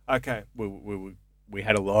 Okay. We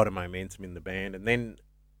had a lot of momentum in the band, and then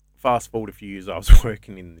fast forward a few years, I was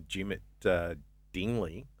working in the gym at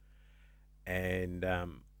Dingley, and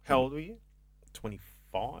How old were you?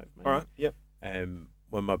 25. Maybe. All right. Yep. And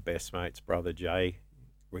one of my best mates, brother Jay,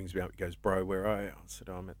 rings me up. He goes, "Bro, where are you?" I said,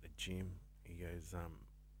 "I'm at the gym." He goes,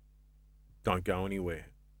 "Don't go anywhere.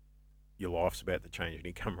 Your life's about to change." And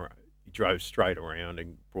he drove straight around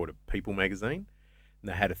and brought a People magazine, and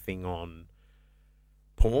they had a thing on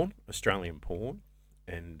porn, Australian porn,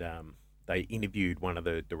 and they interviewed one of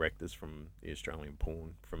the directors from the Australian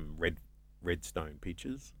porn from Redstone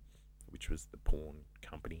Pictures, which was the porn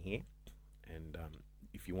company here. And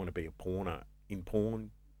if you want to be a porner in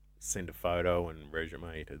porn, send a photo and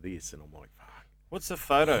resume to this. And I'm like, fuck. What's the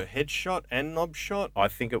photo? Headshot and knob shot? I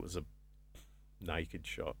think it was a naked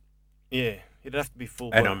shot. Yeah, it'd have to be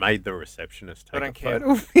full. And I made the receptionist take don't a care.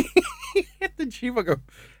 photo of me at the gym.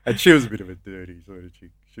 And she was a bit of a dirty sort of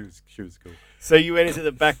chick. She was cool. So you went into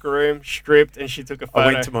the back room, stripped, and she took a photo.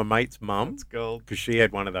 I went to my mate's mum That's gold. because she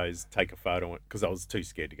had one of those take a photo because I was too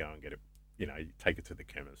scared to go and get it. You know, you take it to the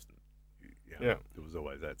chemist. And, Yeah. There was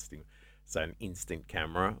always that stigma. So an instant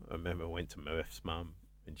camera. I remember I went to Murph's mum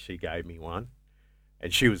and she gave me one.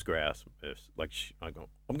 And she was grouse. I go,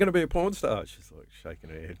 "I'm going to be a porn star." She's like shaking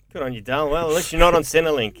her head. Good on you, darling. Well, at least you're not on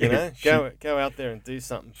Centrelink, you know. Go out there and do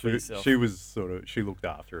something for yourself. She was she looked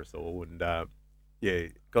after us all, and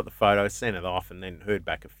got the photo, sent it off, and then heard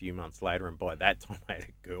back a few months later. And by that time, I had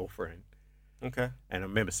a girlfriend. Okay. And I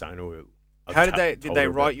remember saying to her, "How did they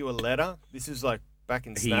write you a letter?" This is like back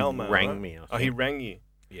in snail mail. He rang right? me. Oh, he rang you.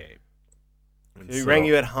 Yeah. So he rang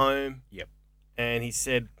you at home. Yep. And he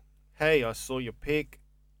said, "Hey, I saw your pic.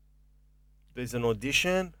 There's an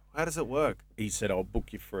audition. How does it work?" He said, "I'll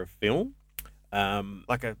book you for a film."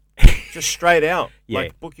 Just straight out. Yeah.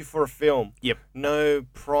 Like, book you for a film. Yep. No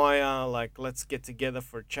prior, like, let's get together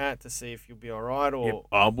for a chat to see if you'll be all right, or...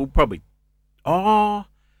 Yep. We'll probably... Oh,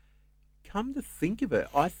 come to think of it,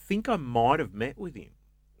 I think I might have met with him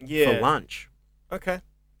for lunch. Okay.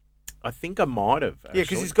 I think I might have. Yeah,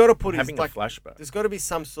 because he's got to put his... having a flashback. There's got to be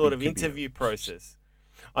some sort of interview process.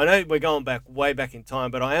 I know we're going way back in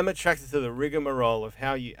time, but I am attracted to the rigmarole of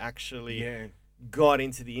how you actually got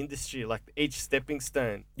into the industry, like each stepping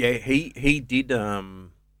stone. Yeah, he did.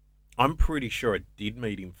 I'm pretty sure I did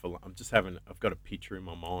meet him for. I've got a picture in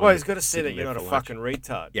my mind. Well, he's got to see that you're not a fucking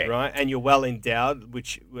retard, right? And you're well endowed,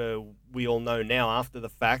 which we all know now after the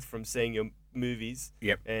fact from seeing your movies.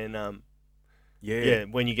 Yep. And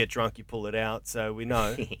when you get drunk, you pull it out. So we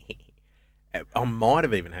know. I might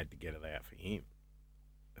have even had to get it out for him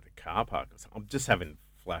at the car park. I'm just having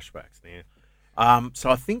flashbacks now. So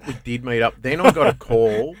I think we did meet up. Then I got a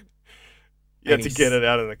call. You had to get it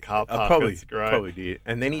out of the car park. Probably did.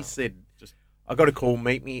 And then he said, "I got a call.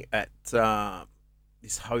 Meet me at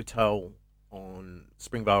this hotel on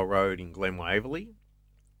Springvale Road in Glen Waverley,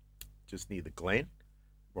 just near the Glen,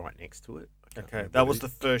 right next to it." Okay, that was the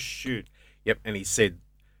first shoot. Yep, and he said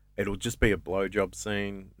it'll just be a blowjob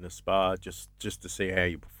scene in a spa, just to see how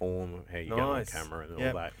you perform, how you go on camera, and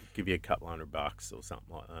all that. Give you a couple $100 or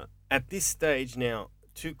something like that. At this stage now,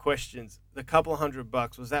 2 questions. The couple of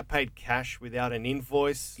 $100, was that paid cash without an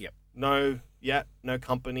invoice? Yep. No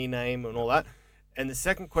company name and all that. And the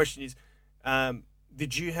second question is,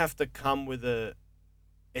 did you have to come with a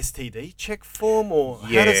STD check form, or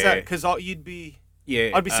how does that? Because you'd be,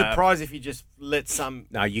 I'd be surprised if you just let some.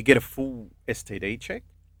 No, you get a full STD check,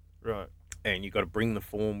 right? And you've got to bring the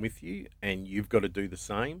form with you, and you've got to do the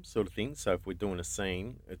same sort of thing. So if we're doing a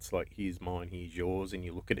scene, it's like, here's mine, here's yours, and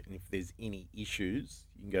you look at it, and if there's any issues,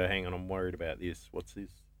 you can go, hang on, I'm worried about this. What's this?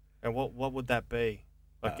 And what would that be?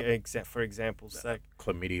 Like, for example's sake?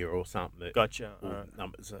 Chlamydia or something. Gotcha.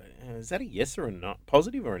 Numbers. Is that a yes or a no?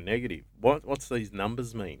 Positive or a negative? What's these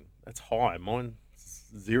numbers mean? That's high. Mine's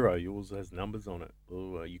 0. Yours has numbers on it.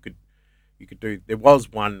 Ooh, you could do. There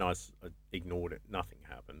was one I ignored it. Nothing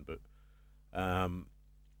happened, but.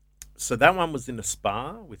 So that one was in a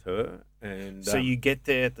spa with her, and so you get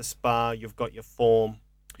there at the spa. You've got your form,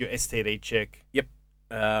 your STD check. Yep.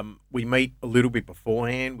 We meet a little bit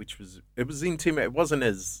beforehand, it was intimate. It wasn't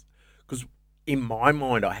as, because in my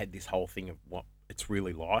mind I had this whole thing of what it's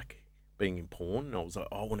really like being in porn, and I was like,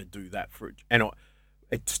 I want to do that for it, and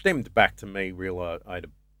it stemmed back to me real. I had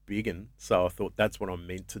a big one, so I thought that's what I'm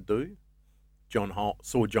meant to do.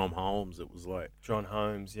 saw John Holmes, it was like, John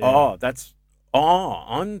Holmes, yeah. oh,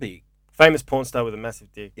 I'm big. Famous porn star with a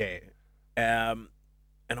massive dick. Yeah. And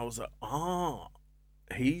I was like,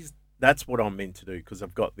 that's what I'm meant to do because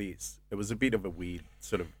I've got this. It was a bit of a weird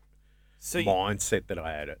sort of mindset that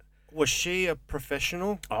I had. Was she a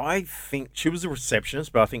professional? I think she was a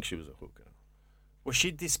receptionist, but I think she was a hooker. Was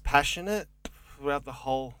she dispassionate throughout the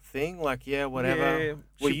whole thing? Like, yeah, whatever. Yeah,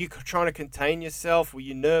 Were you trying to contain yourself? Were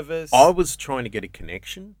you nervous? I was trying to get a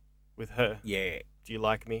connection with her. Yeah. Do you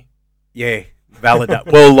like me? Yeah. Validate.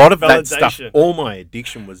 Well, a lot of that stuff, Validation. all my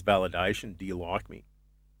addiction was validation. Do you like me?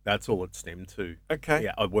 That's all it stemmed to. Okay.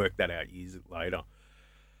 Yeah, I worked that out years later.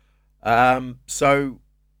 So,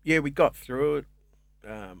 yeah, we got through it,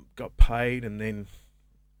 got paid, and then,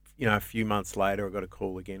 a few months later, I got a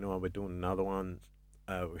call again. Oh, we're doing another one.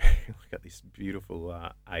 We got this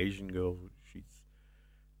beautiful Asian girl. She's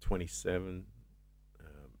 27.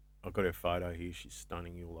 I've got her photo here. She's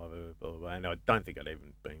stunning. You'll love her, blah, blah, blah. And I don't think I'd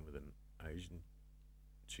even been with an Asian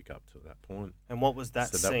chick up to that point. And what was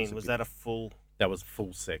that scene? Was that a full... That was a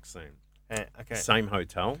full sex scene. Okay. Same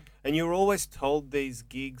hotel. And you were always told these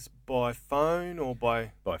gigs by phone or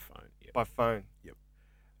by... By phone, yeah. By phone? Yep.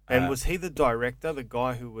 And was he the director, the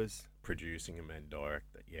guy who was... Producing him and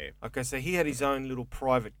director, yeah. Okay, so he had his own little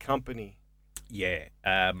private company. Yeah.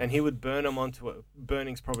 And he would burn them onto a...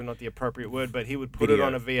 Burning's probably not the appropriate word, but he would put it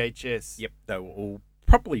on a VHS. Yep, they were all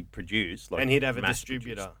properly produced. And he'd have a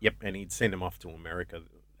distributor. Produced. Yep, and he'd send them off to America.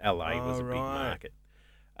 LA was a big market.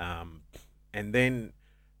 And then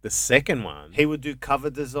the second one... He would do cover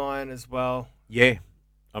design as well. Yeah,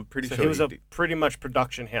 I'm pretty sure he was pretty much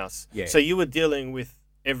production house. Yeah. So you were dealing with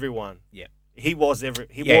everyone. Yeah. He wore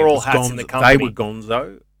all hats in the company. They were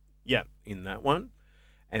gonzo. Yeah. In that one.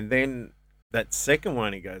 And then that second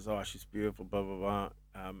one, he goes, oh, she's beautiful, blah, blah,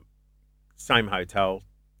 blah. Same hotel.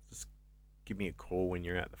 Just give me a call when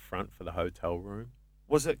you're out the front for the hotel room.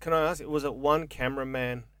 Can I ask, was it one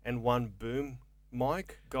cameraman and one boom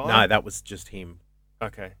mic guy? No, that was just him.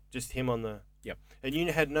 Okay, just him on the... Yep. And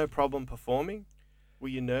you had no problem performing? Were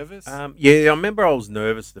you nervous? Yeah, I remember I was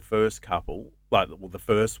nervous the first couple. The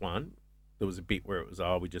first one, there was a bit where it was,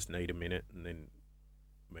 we just need a minute, and then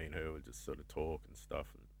me and her would just sort of talk and stuff,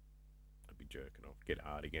 and I'd be jerking off, get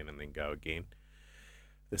hard again, and then go again.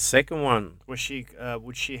 The second one... Was she?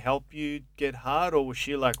 Would she help you get hard, or was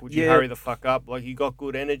she like, would you hurry the fuck up? Like, you got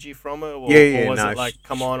good energy from her? Or, or was it like,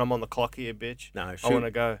 come on, I'm on the clock here, bitch? No, I want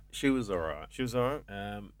to go. She was all right. She was all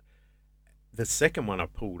right? The second one I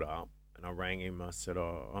pulled up, and I rang him. I said,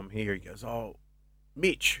 oh, I'm here. He goes, oh,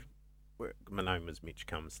 Mitch. My name was Mitch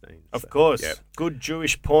Cumstein. Of course. Yeah. Good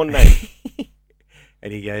Jewish porn name.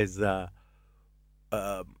 And he goes,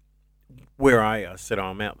 where are you? I said,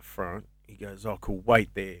 I'm out the front. He goes, oh, cool,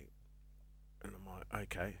 wait there. And I'm like,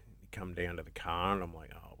 okay. He come down to the car, and I'm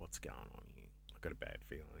like, oh, what's going on here? I've got a bad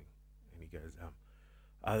feeling. And he goes,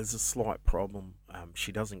 there's a slight problem.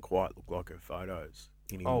 She doesn't quite look like her photos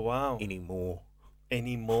anymore.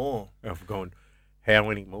 Anymore? I've gone,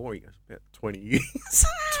 how anymore? He goes, about 20 years.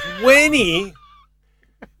 20?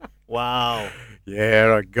 Wow.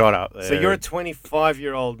 Yeah, I got up there. So you're a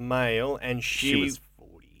 25-year-old male, and she was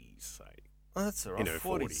 40, so... Oh, that's all right. In her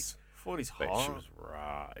 40s. 40's but hard. She was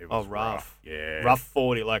rough. It was rough. Yeah. Rough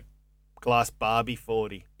 40, like glass Barbie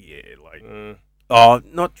 40. Yeah, like... Oh,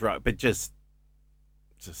 not drunk, but just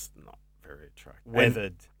not very attractive.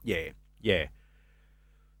 Weathered. Yeah.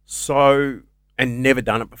 So, and never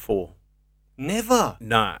done it before. Never?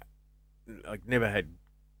 No. Like, never had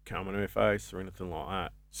cum on her face or anything like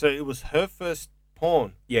that. So it was her first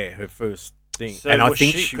porn? Yeah, her first thing. So and I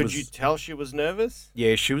think could you tell she was nervous?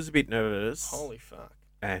 Yeah, she was a bit nervous. Holy fuck.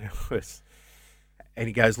 And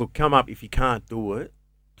he goes, look, come up. If you can't do it,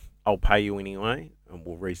 I'll pay you anyway, and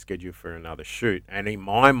we'll reschedule for another shoot. And in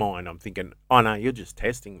my mind, I'm thinking, oh, no, you're just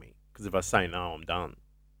testing me. Because if I say no, I'm done.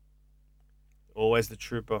 Always the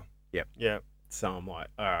trooper. Yep. Yeah. So I'm like,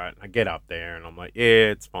 all right. I get up there, and I'm like,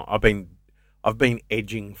 yeah, it's fine. I've been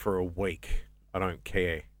edging for a week. I don't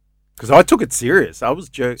care. Because I took it serious. I was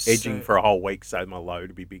edging for a whole week so my load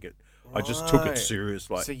would be bigger. I just took it serious.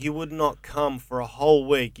 Like, so you would not come for a whole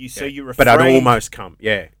week. So you refrained. But I'd almost come.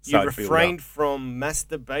 Yeah. You refrained from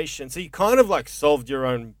masturbation. So you kind of like solved your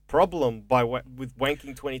own problem with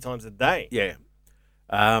wanking 20 times a day. Yeah.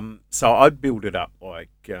 So I'd build it up like,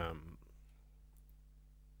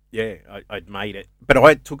 I'd made it. But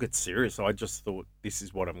I took it serious. I just thought, this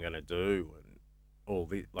is what I'm going to do. And all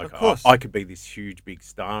this, like, of course. I could be this huge, big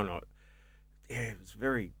star. And it was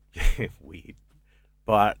very weird.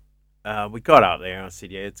 But we got up there and I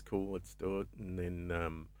said, yeah, it's cool, let's do it. And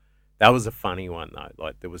then That was a funny one though.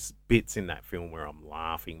 Like there was bits in that film where I'm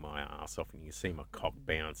laughing my ass off, and you see my cock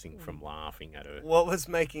bouncing from laughing at her. What was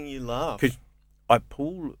making you laugh? Because I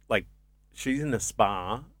pulled, like, she's in the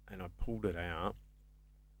spa, and I pulled it out,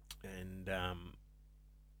 and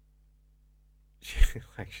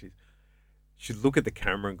she'd look at the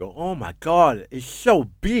camera and go, "Oh my god, it's so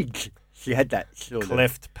big." She had that sort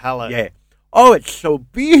Cleft palate. yeah. Oh, it's so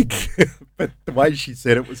big. But the way she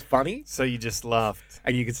said it was funny. So you just laughed.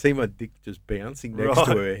 And you could see my dick just bouncing next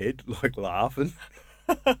to her head, like laughing.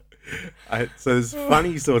 So there's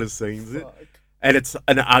funny sort of scenes. And it's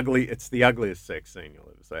the ugliest sex scene you'll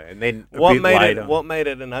ever see. And then what made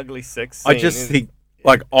it an ugly sex scene? I just think,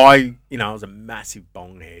 like, I was a massive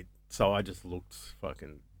bonghead, so I just looked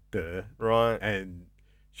fucking duh. Right. And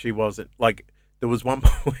she wasn't, like, there was one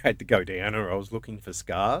point I had to go down her. I was looking for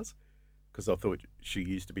scars because I thought she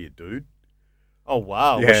used to be a dude. Oh,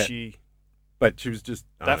 wow. Yeah. Was she But she was just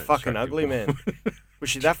that fucking ugly, man?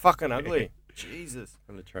 Was she that fucking ugly? Jesus.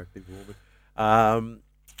 Unattractive woman.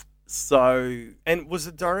 So... And was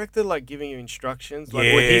the director, like, giving you instructions?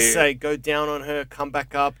 Like, would he say, go down on her, come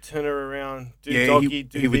back up, turn her around, do doggy,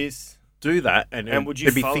 do this? Do that, and would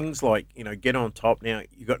you there'd be things like, get on top. Now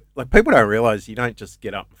you got, like, people don't realize you don't just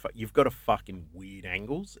get up. You've got a fucking weird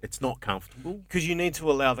angles. It's not comfortable because you need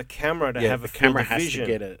to allow the camera to have a camera field of has vision.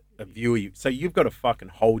 to get a view of you. So you've got to fucking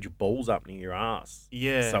hold your balls up near your ass.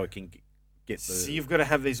 Yeah. So it can get the. So you've got to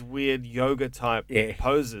have these weird yoga type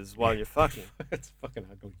poses while you're fucking. It's fucking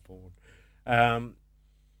ugly porn. And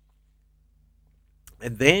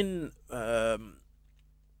then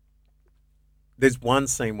there's one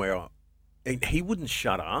scene where and he wouldn't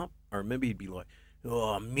shut up. I remember he'd be like,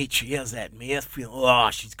 "Oh, Mitch, how's that mouth feel? Oh,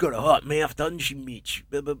 she's got a hot mouth, doesn't she, Mitch?"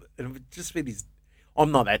 And it would just be this.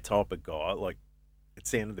 I'm not that type of guy. Like, it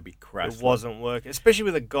sounded a bit crass. It wasn't working, especially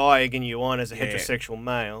with a guy egging you on as a heterosexual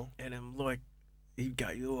male. And I'm like, he'd go,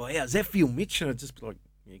 "Oh, how's that feel, Mitch?" And I'd just be like,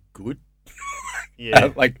 "Yeah, good."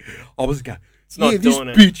 Yeah. Like, I was going, it's not this doing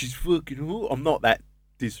bitch is fucking. Oh. I'm not that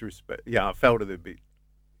disrespect. Yeah, I felt it a bit.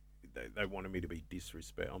 They wanted me to be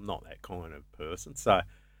disrespect. I'm not that kind of person. So,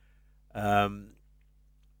 then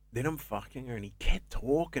I'm fucking her, and he kept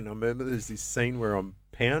talking. I remember there's this scene where I'm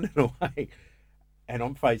pounding away, and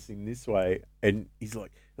I'm facing this way, and he's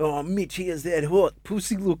like, "Oh, Mitch, here's that hot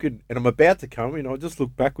pussy looking," and I'm about to come in. I just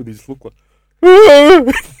look back with this look like,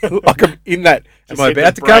 like I'm in that. Am I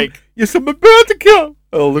about to come? Yes, I'm about to come.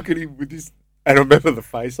 Oh, look at him with this, and I remember the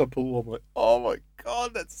face I pull. I'm like, oh my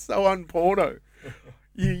god, that's so unporno.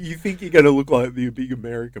 You think you're going to look like the big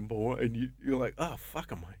American boy, and you're like, oh,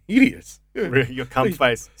 fuck, am I idiots? Your cum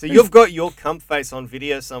face. So you've got your cum face on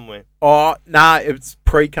video somewhere. Oh, nah, it's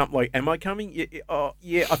pre-cum. Like, am I coming?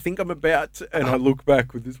 Yeah, I think I'm about to. And I look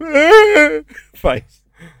back with this face.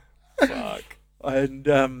 Fuck. And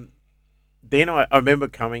then I remember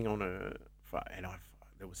coming on and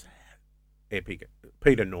there was epic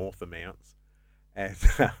Peter North amounts. And...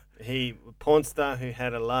 He porn star who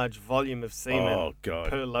had a large volume of semen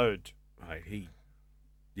per load. Hey,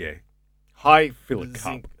 high fill a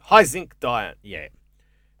cup. High zinc diet. Yeah.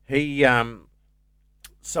 He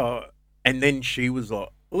so, and then she was like,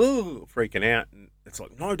 "Ooh," freaking out, and it's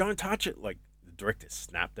like, "No, don't touch it." Like, the director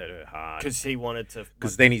snapped at her hard because he wanted to.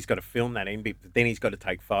 Because then he's got to film that end bit, but then he's got to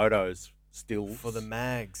take photos still for the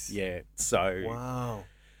mags. Yeah. So wow.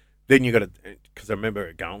 Then you got to, because I remember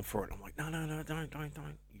her going for it. I'm like, no, don't.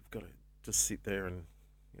 You've got to just sit there and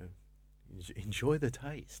enjoy the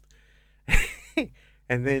taste.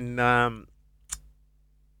 And then, and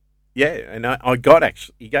I got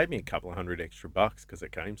he gave me a couple of $100 extra because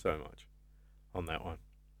it came so much on that one.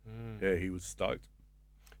 Yeah, he was stoked.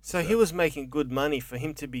 So he was making good money for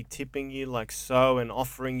him to be tipping you like so and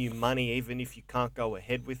offering you money even if you can't go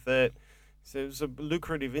ahead with it. So it was a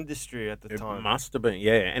lucrative industry at the time. It must have been,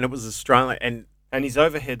 yeah. And it was Australian. And his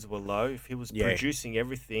overheads were low if he was producing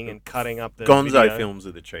everything and cutting up the Gonzo video. films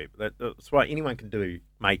are the cheap. That's why anyone can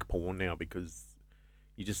make porn now because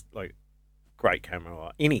you just, like, great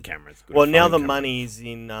camera. Any camera's good. Well, now the money is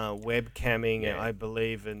in webcamming, I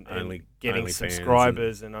believe, and getting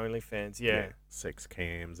subscribers and OnlyFans. Yeah. Sex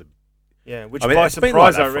cams. Yeah, which by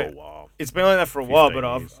surprise I read. It's been like that for a while, but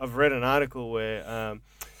years. I've read an article where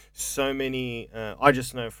so many, I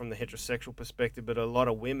just know from the heterosexual perspective, but a lot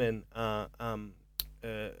of women,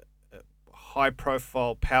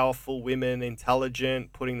 high-profile, powerful women,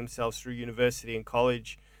 intelligent, putting themselves through university and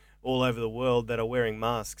college all over the world that are wearing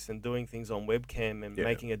masks and doing things on webcam and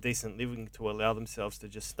making a decent living to allow themselves to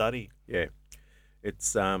just study. Yeah.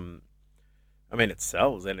 It's, I mean, it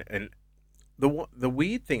sells. And the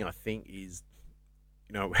weird thing, I think, is,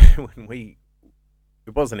 when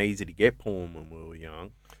it wasn't easy to get porn when we were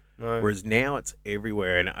young. No. Whereas now it's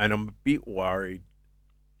everywhere, and I'm a bit worried.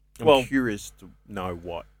 I'm Well- curious to know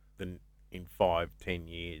what in 5-10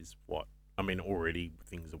 years. What I mean, already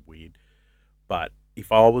things are weird, but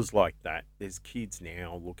if I was like that, there's kids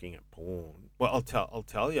now looking at porn. Well, I'll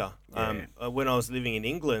tell you. Yeah. When I was living in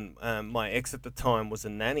England, my ex at the time was a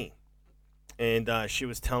nanny, and she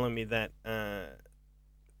was telling me that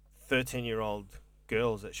 13-year-old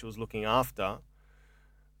girls that she was looking after,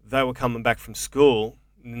 they were coming back from school,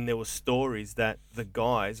 and there were stories that the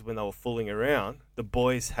guys, when they were fooling around, the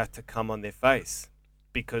boys had to come on their face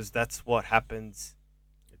because that's what happens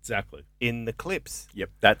Exactly. in the clips. Yep.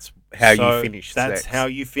 That's how So you finish. That's sex. how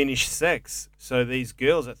you finish sex. So these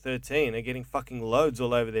girls at 13 are getting fucking loads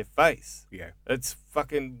all over their face. Yeah. It's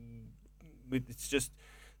fucking. It's just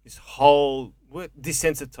this whole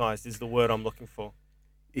desensitized is the word I'm looking for.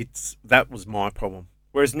 That was my problem.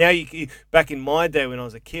 Whereas now back in my day when I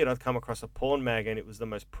was a kid, I'd come across a porn mag and it was the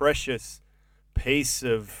most precious piece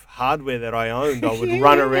of hardware that I owned. I would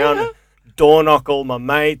run around and door knock all my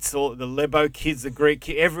mates, all the Lebo kids, the Greek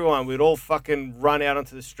kids, everyone. We'd all fucking run out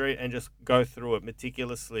onto the street and just go through it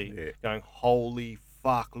meticulously, going, holy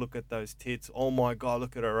fuck, look at those tits. Oh my God,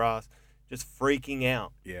 look at her ass. Just freaking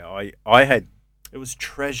out. Yeah, I had It was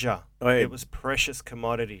treasure. I had It was precious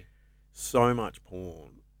commodity. so much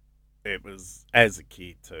porn. It was as a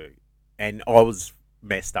kid too, and I was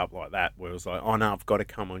messed up like that. Where it was like, oh no, I've got to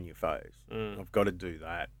come on your face. I've got to do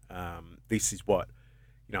that. This is what,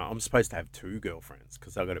 I'm supposed to have 2 girlfriends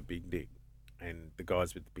because I got a big dick, and the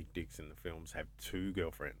guys with the big dicks in the films have 2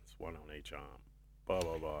 girlfriends, one on each arm. Blah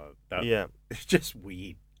blah blah. Yeah. It's just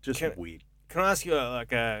weird. Weird. Can I ask you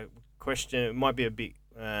a question? It might be a bit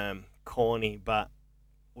corny, but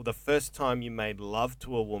the first time you made love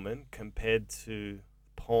to a woman compared to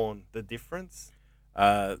porn, the difference?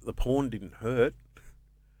 The porn didn't hurt.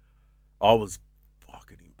 I was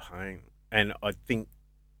fucking in pain, and I think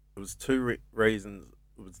it was 2 reasons.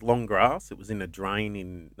 It was long grass. It was in a drain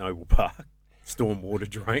in Noble Park, stormwater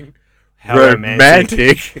drain. How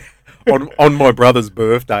romantic. on my brother's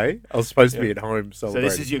birthday. I was supposed to be at home celebrating.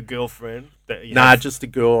 So this is your girlfriend? Just a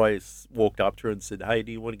girl. I walked up to her and said, "Hey,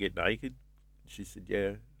 do you want to get naked?" She said,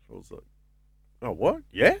 "Yeah." I was like, "Oh, what?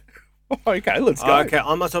 Yeah." Okay, let's go. Okay,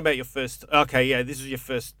 I'm not talking about your first. Okay, yeah, this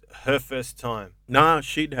was her first time. Nah,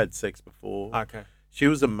 she'd had sex before. Okay. She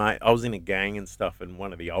was a mate. I was in a gang and stuff, and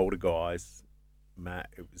one of the older guys, Matt,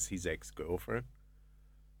 it was his ex-girlfriend,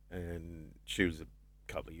 and she was a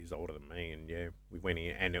couple of years older than me, and yeah, we went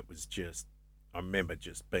in, and it was just, I remember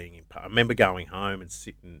just being in, I remember going home and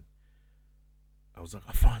sitting, I was like,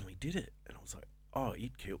 I finally did it, and I was like, oh,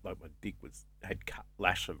 it killed, like my dick had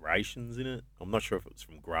lacerations in it. I'm not sure if it was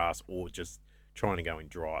from grass or just trying to go in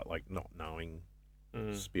dry, like not knowing,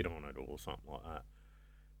 spit on it or something like that.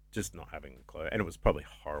 Just not having a clue. And it was probably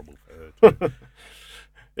horrible for her too.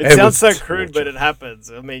 It sounds so crude, but it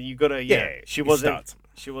happens. I mean, you gotta, she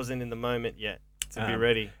wasn't in the moment yet to be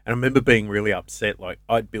ready. And I remember being really upset, like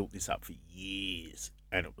I'd built this up for years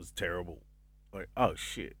and it was terrible. Like, oh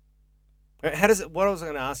shit. How does it? What I was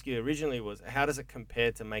going to ask you originally was, how does it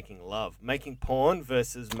compare to making love, making porn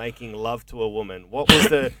versus making love to a woman? What was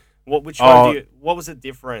the what was the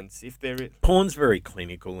difference? If there is porn's very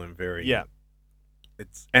clinical and very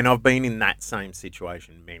and I've been in that same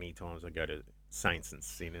situation many times. I go to Saints and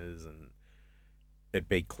Sinners and it'd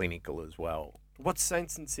be clinical as well. What's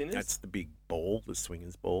Saints and Sinners? That's the big ball, the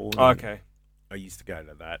swingers ball. Oh, okay. I used to go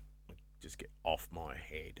to that, just get off my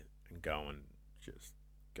head and go and just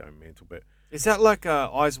go mental. But is that like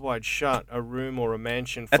Eyes Wide Shut, a room or a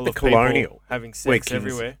mansion full of Colonial, people having sex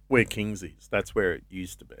everywhere? Where Kings is. That's where it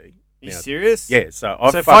used to be. Are you serious? Yeah. So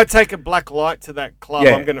if I take a black light to that club,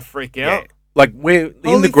 I'm going to freak out. Yeah. Like we're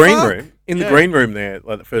in the green room. In the green room there,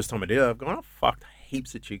 like the first time I did it, I've gone, oh, fucked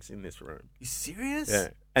heaps of chicks in this room. You serious? Yeah.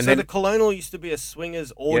 And so the Colonial used to be a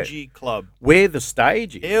swingers orgy club. Where the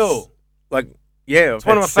stage is. Ew. Like, yeah. It's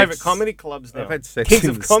one of my favourite comedy clubs now. I've had sex Kings in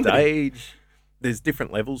of the comedy. stage. There's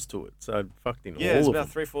different levels to it, so I fucked in all of them. Yeah, it's about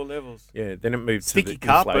 3-4 levels. Yeah, then it moved Sticky to the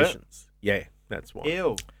carpet. inflations. Yeah, that's one.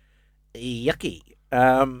 Ew. Yucky.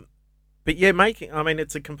 But yeah,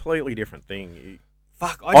 it's a completely different thing.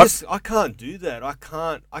 Fuck, I can't do that. I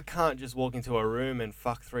can't just walk into a room and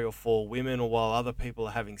fuck 3 or 4 women, or while other people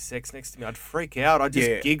are having sex next to me. I'd freak out. I'd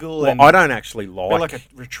just giggle and I don't actually feel like a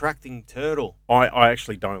retracting turtle. I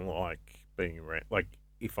actually don't like being around. Like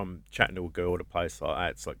if I'm chatting to a girl at a place like that,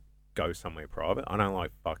 it's like go somewhere private. I don't like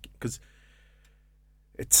fucking because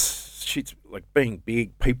it's shit's like being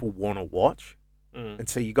big. People want to watch, and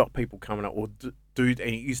so you got people coming up. Or dude, and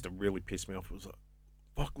it used to really piss me off. It was like,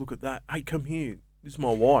 fuck, look at that. Hey, come here. This is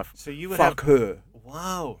my wife. So you would fuck her.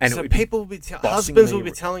 Wow. And it so would be people will be bossing husbands me will be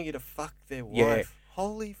ar- telling you to fuck their wife. Yeah.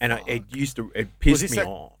 Holy And fuck. it pissed this me that-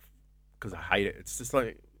 off because I hate it. It's just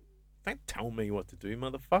like, don't tell me what to do,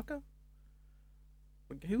 motherfucker.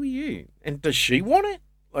 Like, who are you? And does she want it?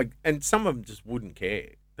 Like, and some of them just wouldn't care.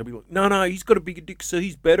 They'll be like, no, he's got a bigger dick, so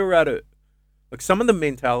he's better at it. Like, some of the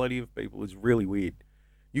mentality of people is really weird.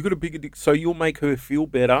 You got a bigger dick, so you'll make her feel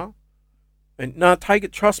better. And no, take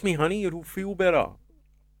it. Trust me, honey, it'll feel better.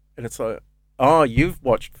 And it's like, oh, you've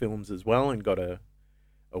watched films as well and got a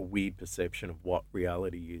weird perception of what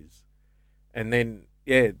reality is. And then,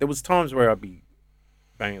 yeah, there was times where I'd be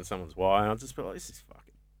banging someone's wife, and I'd just be like, this is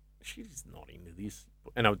fucking, she's not into this.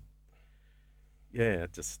 And I would, yeah,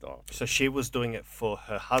 I'd just stop. So she was doing it for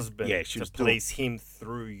her husband She to was please him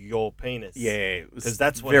through your penis. Yeah, it was 'Cause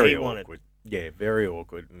that's what very he wanted. awkward. Yeah, very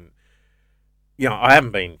awkward. And, I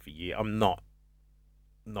haven't been for years.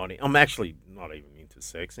 I'm actually not even into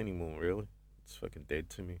sex anymore, really. It's fucking dead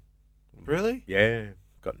to me. Really? Yeah,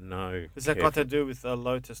 got no. Has that care got for- to do with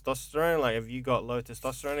low testosterone? Like, have you got low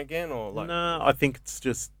testosterone again, or like No, I think it's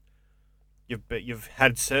just you've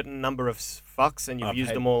had certain number of fucks and you've I've used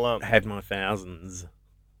had- them all up? had my thousands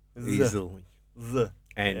easily,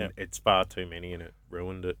 and Yeah. it's far too many, and it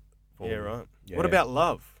ruined it. For Yeah, me. right. Yeah. What about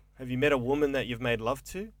love? Have you met a woman that you've made love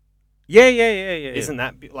to? Yeah. Isn't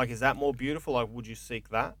that is that more beautiful? Like, would you seek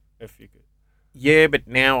that if you could? Yeah, but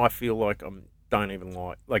now I feel like don't even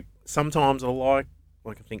like sometimes I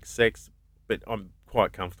think sex, but I'm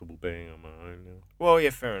quite comfortable being on my own now. Well, yeah,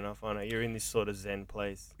 fair enough. I know you're in this sort of zen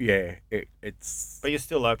place, Yeah, it's but you're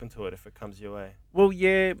still open to it if it comes your way. well,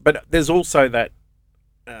 yeah, but there's also that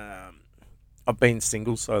I've been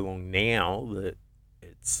single so long now that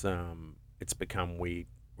it's become weird.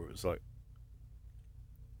 Where it's like,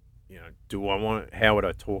 do I want? How would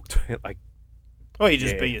I talk to it? Like, Well, you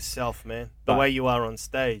just Yeah. be yourself, man. The But- way you are on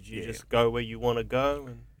stage, you Yeah. just go where you want to go,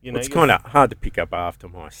 and it's you're- kind of hard to pick up after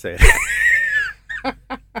my set.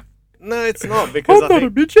 No, it's not because I'm I not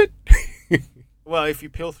a think. midget. Well, if you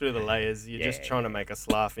peel through the layers, you're just Yeah. trying to make us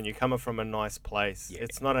laugh, and you're coming from a nice place. Yeah.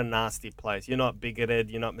 It's not a nasty place. You're not bigoted.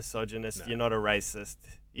 You're not misogynist. No. You're not a racist.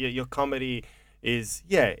 Your comedy is,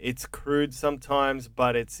 yeah, it's crude sometimes,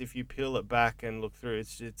 but it's if you peel it back and look through,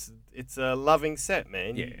 it's a loving set,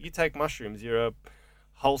 man. Yeah. You take mushrooms. You're a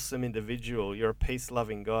wholesome individual. You're a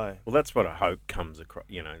peace-loving guy. Well, that's what I hope comes across.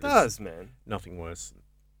 It There's does, man. nothing worse than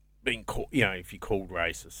being called. If you're called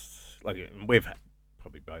racist, like and we've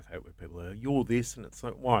probably both had where people are, you're this, and it's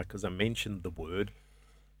like, why? Because I mentioned the word.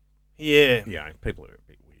 Yeah. People are a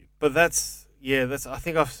bit weird. But that's I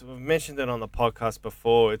think I've mentioned it on the podcast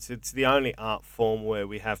before. It's the only art form where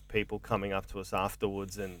we have people coming up to us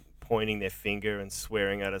afterwards and pointing their finger and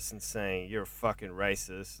swearing at us and saying you're a fucking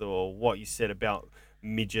racist, or what you said about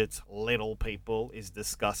midgets, little people, is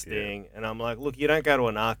disgusting. And I'm like, look, you don't go to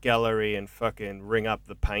an art gallery and fucking ring up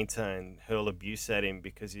the painter and hurl abuse at him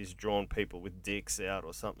because he's drawn people with dicks out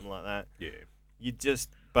or something like that. Yeah.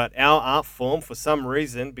 But our art form, for some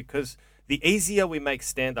reason, because the easier we make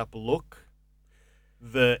stand-up look,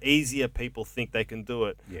 the easier people think they can do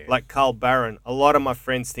it. Yeah. Like Carl Barron. A lot of my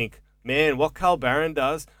friends think, man, what Carl Barron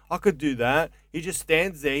does, I could do that. He just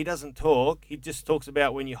stands there. He doesn't talk. He just talks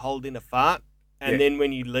about when you hold in a fart. And Yeah. then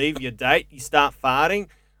when you leave your date, you start farting.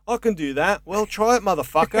 I can do that. Well, try it,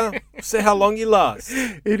 motherfucker. See how long you last.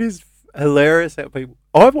 It is hilarious how people.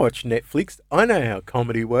 I watch Netflix. I know how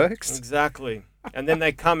comedy works. Exactly. And then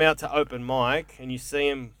they come out to open mic and you see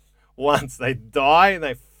them once. They die and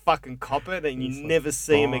they fucking cop it and you It's like, never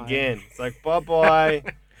see them bye. again. It's like, bye-bye.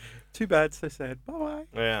 Too bad. So sad. Bye.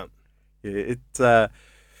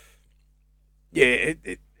 Yeah.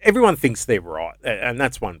 Everyone thinks they're right, and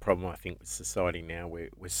that's one problem I think with society now. We're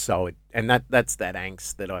so, and that's that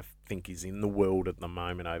angst that I think is in the world at the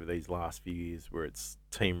moment over these last few years, where it's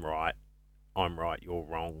team right, I'm right, you're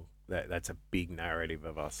wrong. That's a big narrative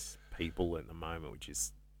of us people at the moment, which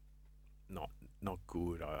is not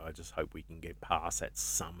good. I just hope we can get past that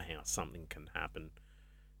somehow. Something can happen,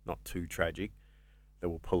 not too tragic, that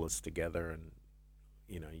will pull us together and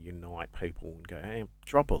unite people and go, hey,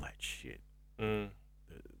 drop all that shit. Mm.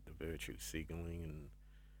 The virtue signaling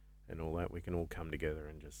and all that. We can all come together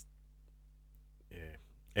and just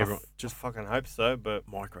everyone Just fucking hope so, but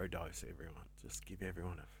microdose everyone. Just give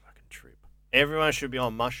everyone a fucking trip. everyone should be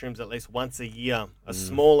on mushrooms at least once a year, a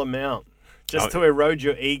small amount, just Oh. to erode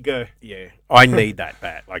your ego. Yeah, I need that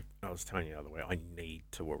bad. Like I was telling you the other way, I need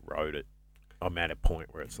to erode it. I'm at a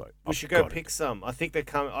point where it's like We should go pick some. I think they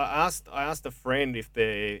come. I asked a friend if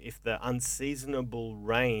the unseasonable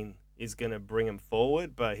rain is gonna bring them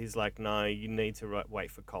forward, but he's like, no, you need to wait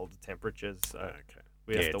for colder temperatures. So Okay.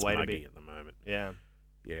 we have it's to wait a muggy bit. at the moment. Yeah.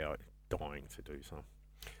 Yeah, dying to do some.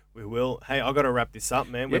 We will. Hey, I got to wrap this up,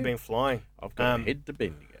 man. We've Yeah. been flying. I've got a head to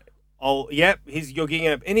Bendigo. Oh, yep. You're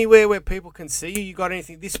gigging up anywhere where people can see you. You got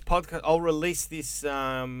anything? This podcast, I'll release this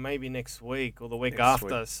maybe next week or the week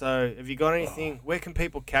after. So, have you got anything? Where can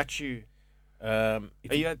people catch you? Are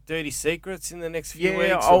you at Dirty Secrets in the next few weeks?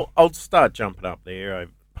 Yeah, I'll start jumping up there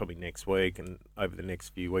probably next week and over the next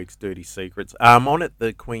few weeks. Dirty Secrets. I'm on at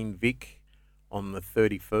the Queen Vic on the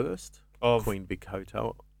 31st of Queen Vic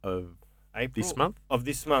Hotel of April? this month. Of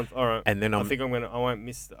this month, all right. And then I think I won't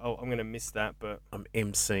miss. I'm gonna miss that, but I'm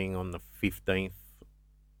emceeing on the 15th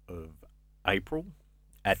of April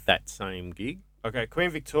at that same gig. okay. Queen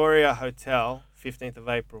Victoria Hotel, 15th of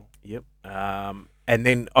April. Yep. And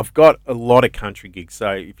then I've got a lot of country gigs.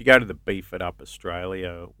 So if you go to the Beef It Up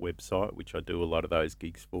Australia website, which I do a lot of those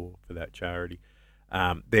gigs for that charity,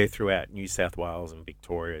 they're throughout New South Wales and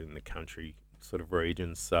Victoria in the country sort of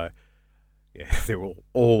regions. So yeah, they're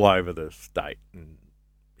all over the state. And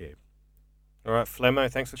yeah. All right, Flemmo,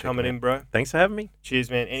 thanks for coming in, bro. Thanks for having me. Cheers,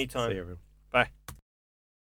 man. Anytime. See you, everyone. Bye.